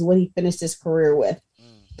 198 is what he finished his career with.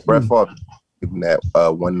 Brett Favre gave him that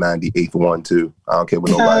 198th one too. I don't care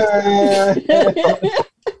what nobody says.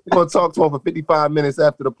 We're going to talk to him for 55 minutes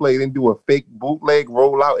after the play, then do a fake bootleg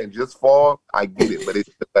rollout and just fall. I get it, but it's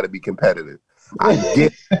got to be competitive. I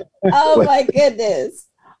get it. Oh, my goodness.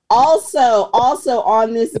 Also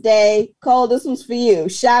on this day, Cole, this one's for you.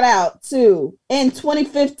 Shout out to, in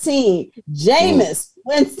 2015, Jameis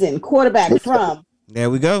Winston, quarterback from there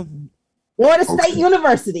we go. Florida State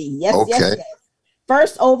University. Yes.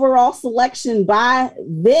 First overall selection by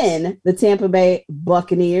then the Tampa Bay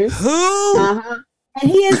Buccaneers. And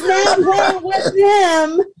he is now playing with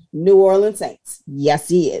them, New Orleans Saints. Yes,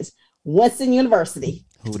 he is. Winston University.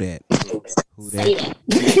 Who that? Say that.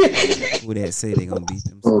 Who that say they gonna beat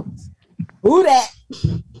them? Who that?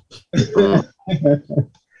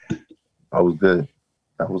 That was good.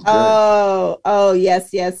 Oh,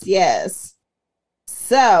 yes.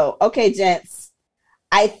 So, okay, gents.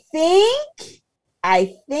 I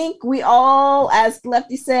think we all, as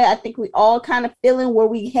Lefty said, I think we all kind of feeling where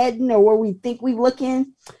we heading or where we think we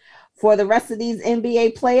looking for the rest of these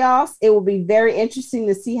NBA playoffs. It will be very interesting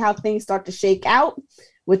to see how things start to shake out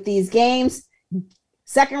with these games.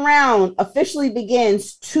 Second round officially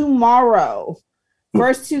begins tomorrow.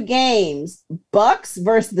 First 2 games, Bucks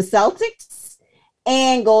versus the Celtics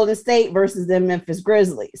and Golden State versus the Memphis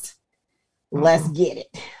Grizzlies. Let's get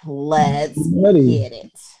it.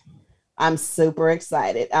 I'm super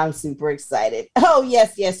excited. I'm super excited. Oh,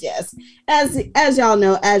 yes, yes, yes. As y'all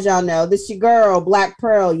know, this your girl, Black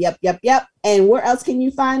Pearl. Yep, yep, yep. And where else can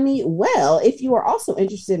you find me? Well, if you are also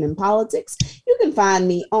interested in politics, you can find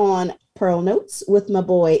me on Pearl Notes with my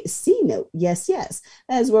boy C Note. Yes, yes.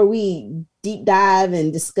 That is where we deep dive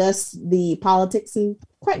and discuss the politics and,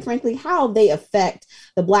 quite frankly, how they affect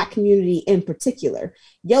the Black community in particular.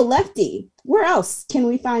 Yo, Lefty, where else can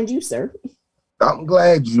we find you, sir? I'm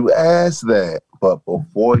glad you asked that. But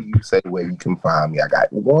before you say where you can find me, I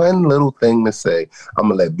got one little thing to say. I'm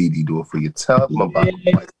going to let BD do it for you. Tell them about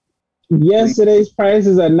it. Yesterday's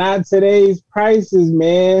prices are not today's prices,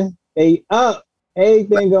 man. They up.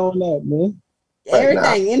 Everything going up, man. Right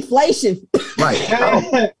Everything, now. Inflation. Right.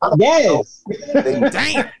 Yes.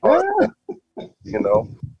 Damn. You know,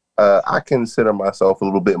 I consider myself a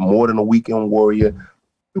little bit more than a weekend warrior.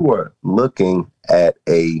 You are looking at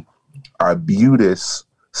a Arbutus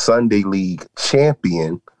Sunday League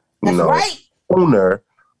champion, That's right. owner.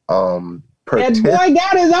 That boy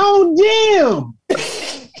got his own gym.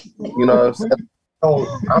 You know what I'm saying?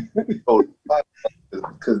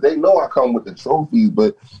 Because they know I come with the trophies,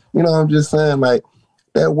 but you know, I'm just saying, like,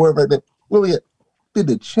 that word right there, really, did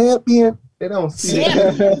the champion? They don't see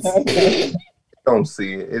it. Don't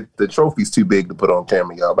see it. The trophy's too big to put on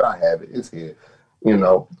camera, y'all, but I have it. It's here. You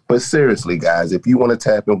know, but seriously, guys, if you want to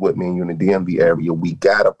tap in with me and you're in the DMV area, we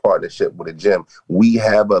got a partnership with a gym. We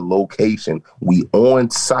have a location. We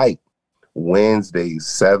on site Wednesdays,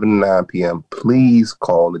 7 to 9 p.m. Please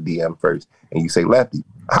call the DM first. And you say, Lefty,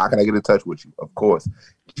 how can I get in touch with you? Of course,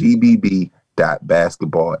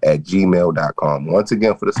 gbb.basketball@gmail.com. Once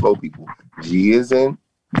again, for the slow people, G is in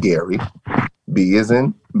Gary, B is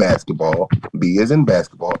in basketball, B is in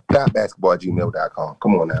basketball.basketball@gmail.com.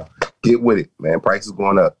 Come on now. Get with it, man. Price is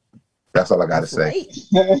going up. That's all I got to say.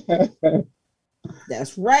 Right.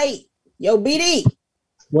 That's right. Yo, BD.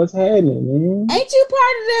 What's happening, man? Ain't you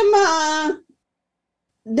part of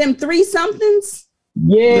them three somethings?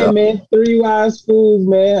 Yeah, man. 3 Wise Fools,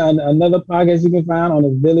 man. Another podcast you can find on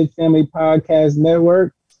the Village Family Podcast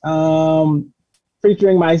Network.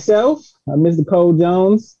 Featuring myself, Mr. Cole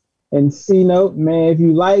Jones, and C Note. Man, if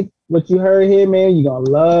you like what you heard here, man, you're going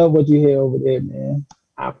to love what you hear over there, man.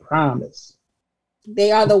 I promise.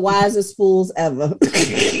 They are the wisest fools ever.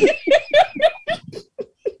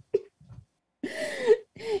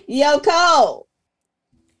 Yo, Cole.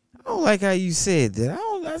 I don't like how you said that.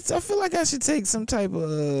 I feel like I should take some type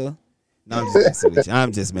of. No, I'm just messing with you.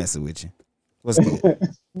 I'm just messing with you. What's good?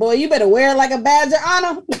 Boy, you better wear it like a badge of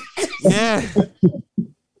honor. Yeah.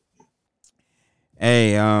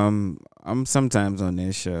 Hey, I'm sometimes on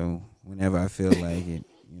this show whenever I feel like it.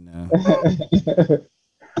 You know,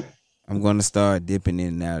 I'm gonna start dipping in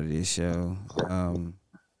and out of this show. I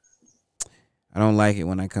don't like it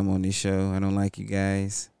when I come on this show. I don't like you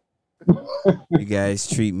guys. You guys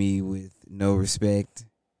treat me with no respect.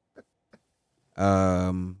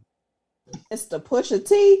 It's the Pusha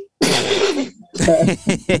T.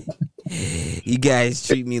 You guys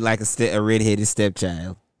treat me like a redheaded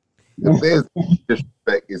stepchild. If there's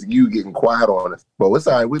disrespect, is you getting quiet on us. But it's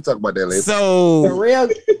all right. We'll talk about that later. So For real.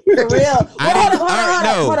 Well,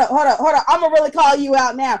 hold up. I'm gonna really call you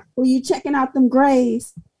out now. Were you checking out them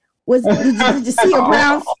grays? Did you see a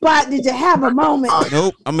brown spot? Did you have a moment?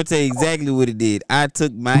 Nope. I'm gonna tell you exactly what it did. I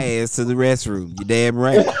took my ass to the restroom. You damn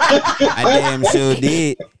right. I damn sure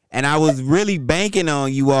did. And I was really banking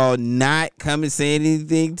on you all not coming saying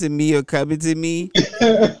anything to me or coming to me.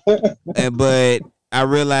 But I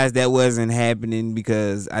realized that wasn't happening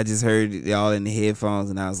because I just heard y'all in the headphones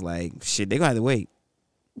and I was like, shit, they're gonna have to wait.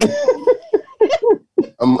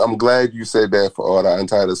 I'm glad you said that for all the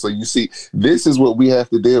untitled. So you see, this is what we have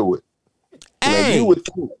to deal with. Hey. Now, you would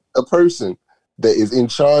think a person that is in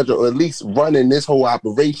charge or at least running this whole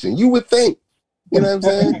operation, you would think. You know what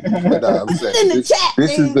I'm saying? But nah, I'm saying this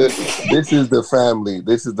is the family.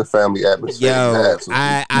 This is the family atmosphere. Yo, so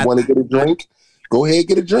if you want to get a drink, go ahead,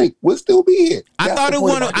 get a drink. We'll still be here. I thought it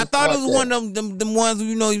was one of them ones,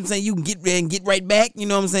 you know what I'm saying, you can get right back, you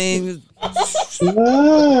know what I'm saying?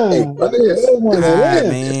 Hey, brother,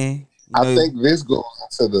 man. I think this goes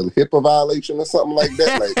to the HIPAA violation or something like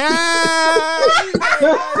that.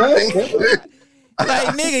 Like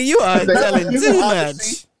nigga, you are telling too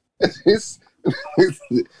much.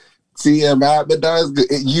 TMI, but that's good.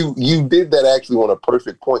 You did that actually on a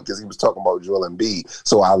perfect point because he was talking about Joel Embiid.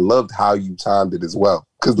 So I loved how you timed it as well.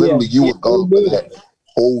 Because literally you were going for that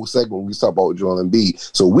whole segment we was talking about Joel Embiid.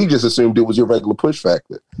 So we just assumed it was your regular push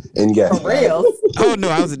factor. And yes, for real. Oh no,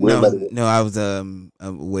 I was I was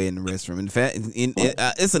away in the restroom. In fact,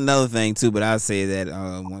 it's another thing too, but I'll say that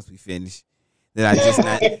once we finish. that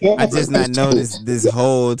I just not noticed this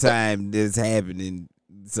whole time this happening.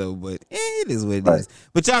 So, but it is what it is.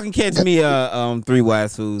 But y'all can catch me Three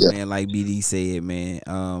Wise Foods, man. Like BD said, man.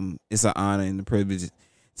 It's an honor and a privilege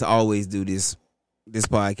to always do this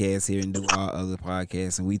podcast here and do our other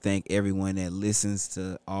podcasts. And we thank everyone that listens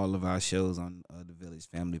to all of our shows on the Village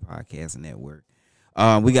Family Podcast Network.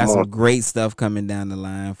 We got some great stuff coming down the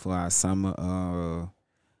line for our summer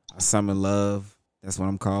love. That's what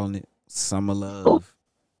I'm calling it. Summer love.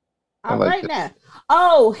 All right now.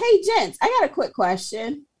 Oh, hey gents, I got a quick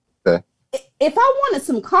question. Okay. If I wanted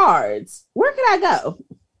some cards, where could I go?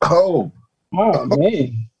 Oh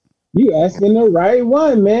man. You asking the right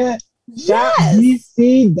one, man. Yes.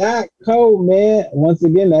 ShopDC.co, man. Once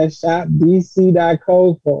again, that's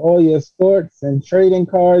ShopDC.co for all your sports and trading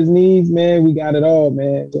cards needs, man. We got it all,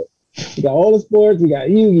 man. We got all the sports. We got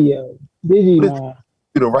Yu-Gi-Oh, Digimon.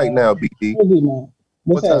 Right now, BD. Digimon.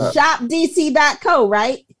 What's that? ShopDC.co,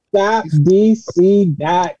 right? ShopDC.co.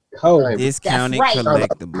 Discounted right.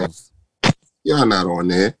 collectibles. Y'all not on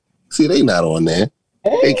there. See, they not on there.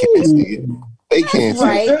 Hey. They can't see it. They can't see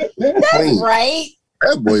Right. it. That's right.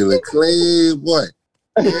 That boy look clean, boy.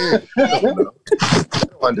 Yeah. I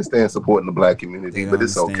don't understand supporting the black community, but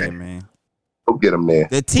it's okay. Man. Go get them there.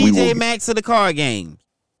 The TJ Maxx of the card game.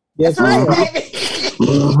 Yes, That's right. right, baby.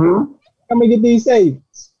 Mm-hmm. Come and get these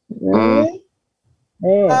savings. Oh.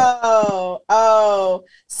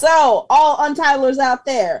 So, all Untitlers out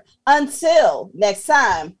there, until next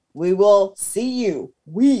time, we will see you.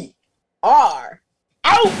 We are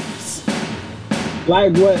out.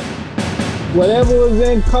 Like whatever was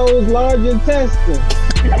in Cole's large intestine.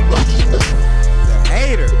 The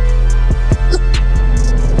hater.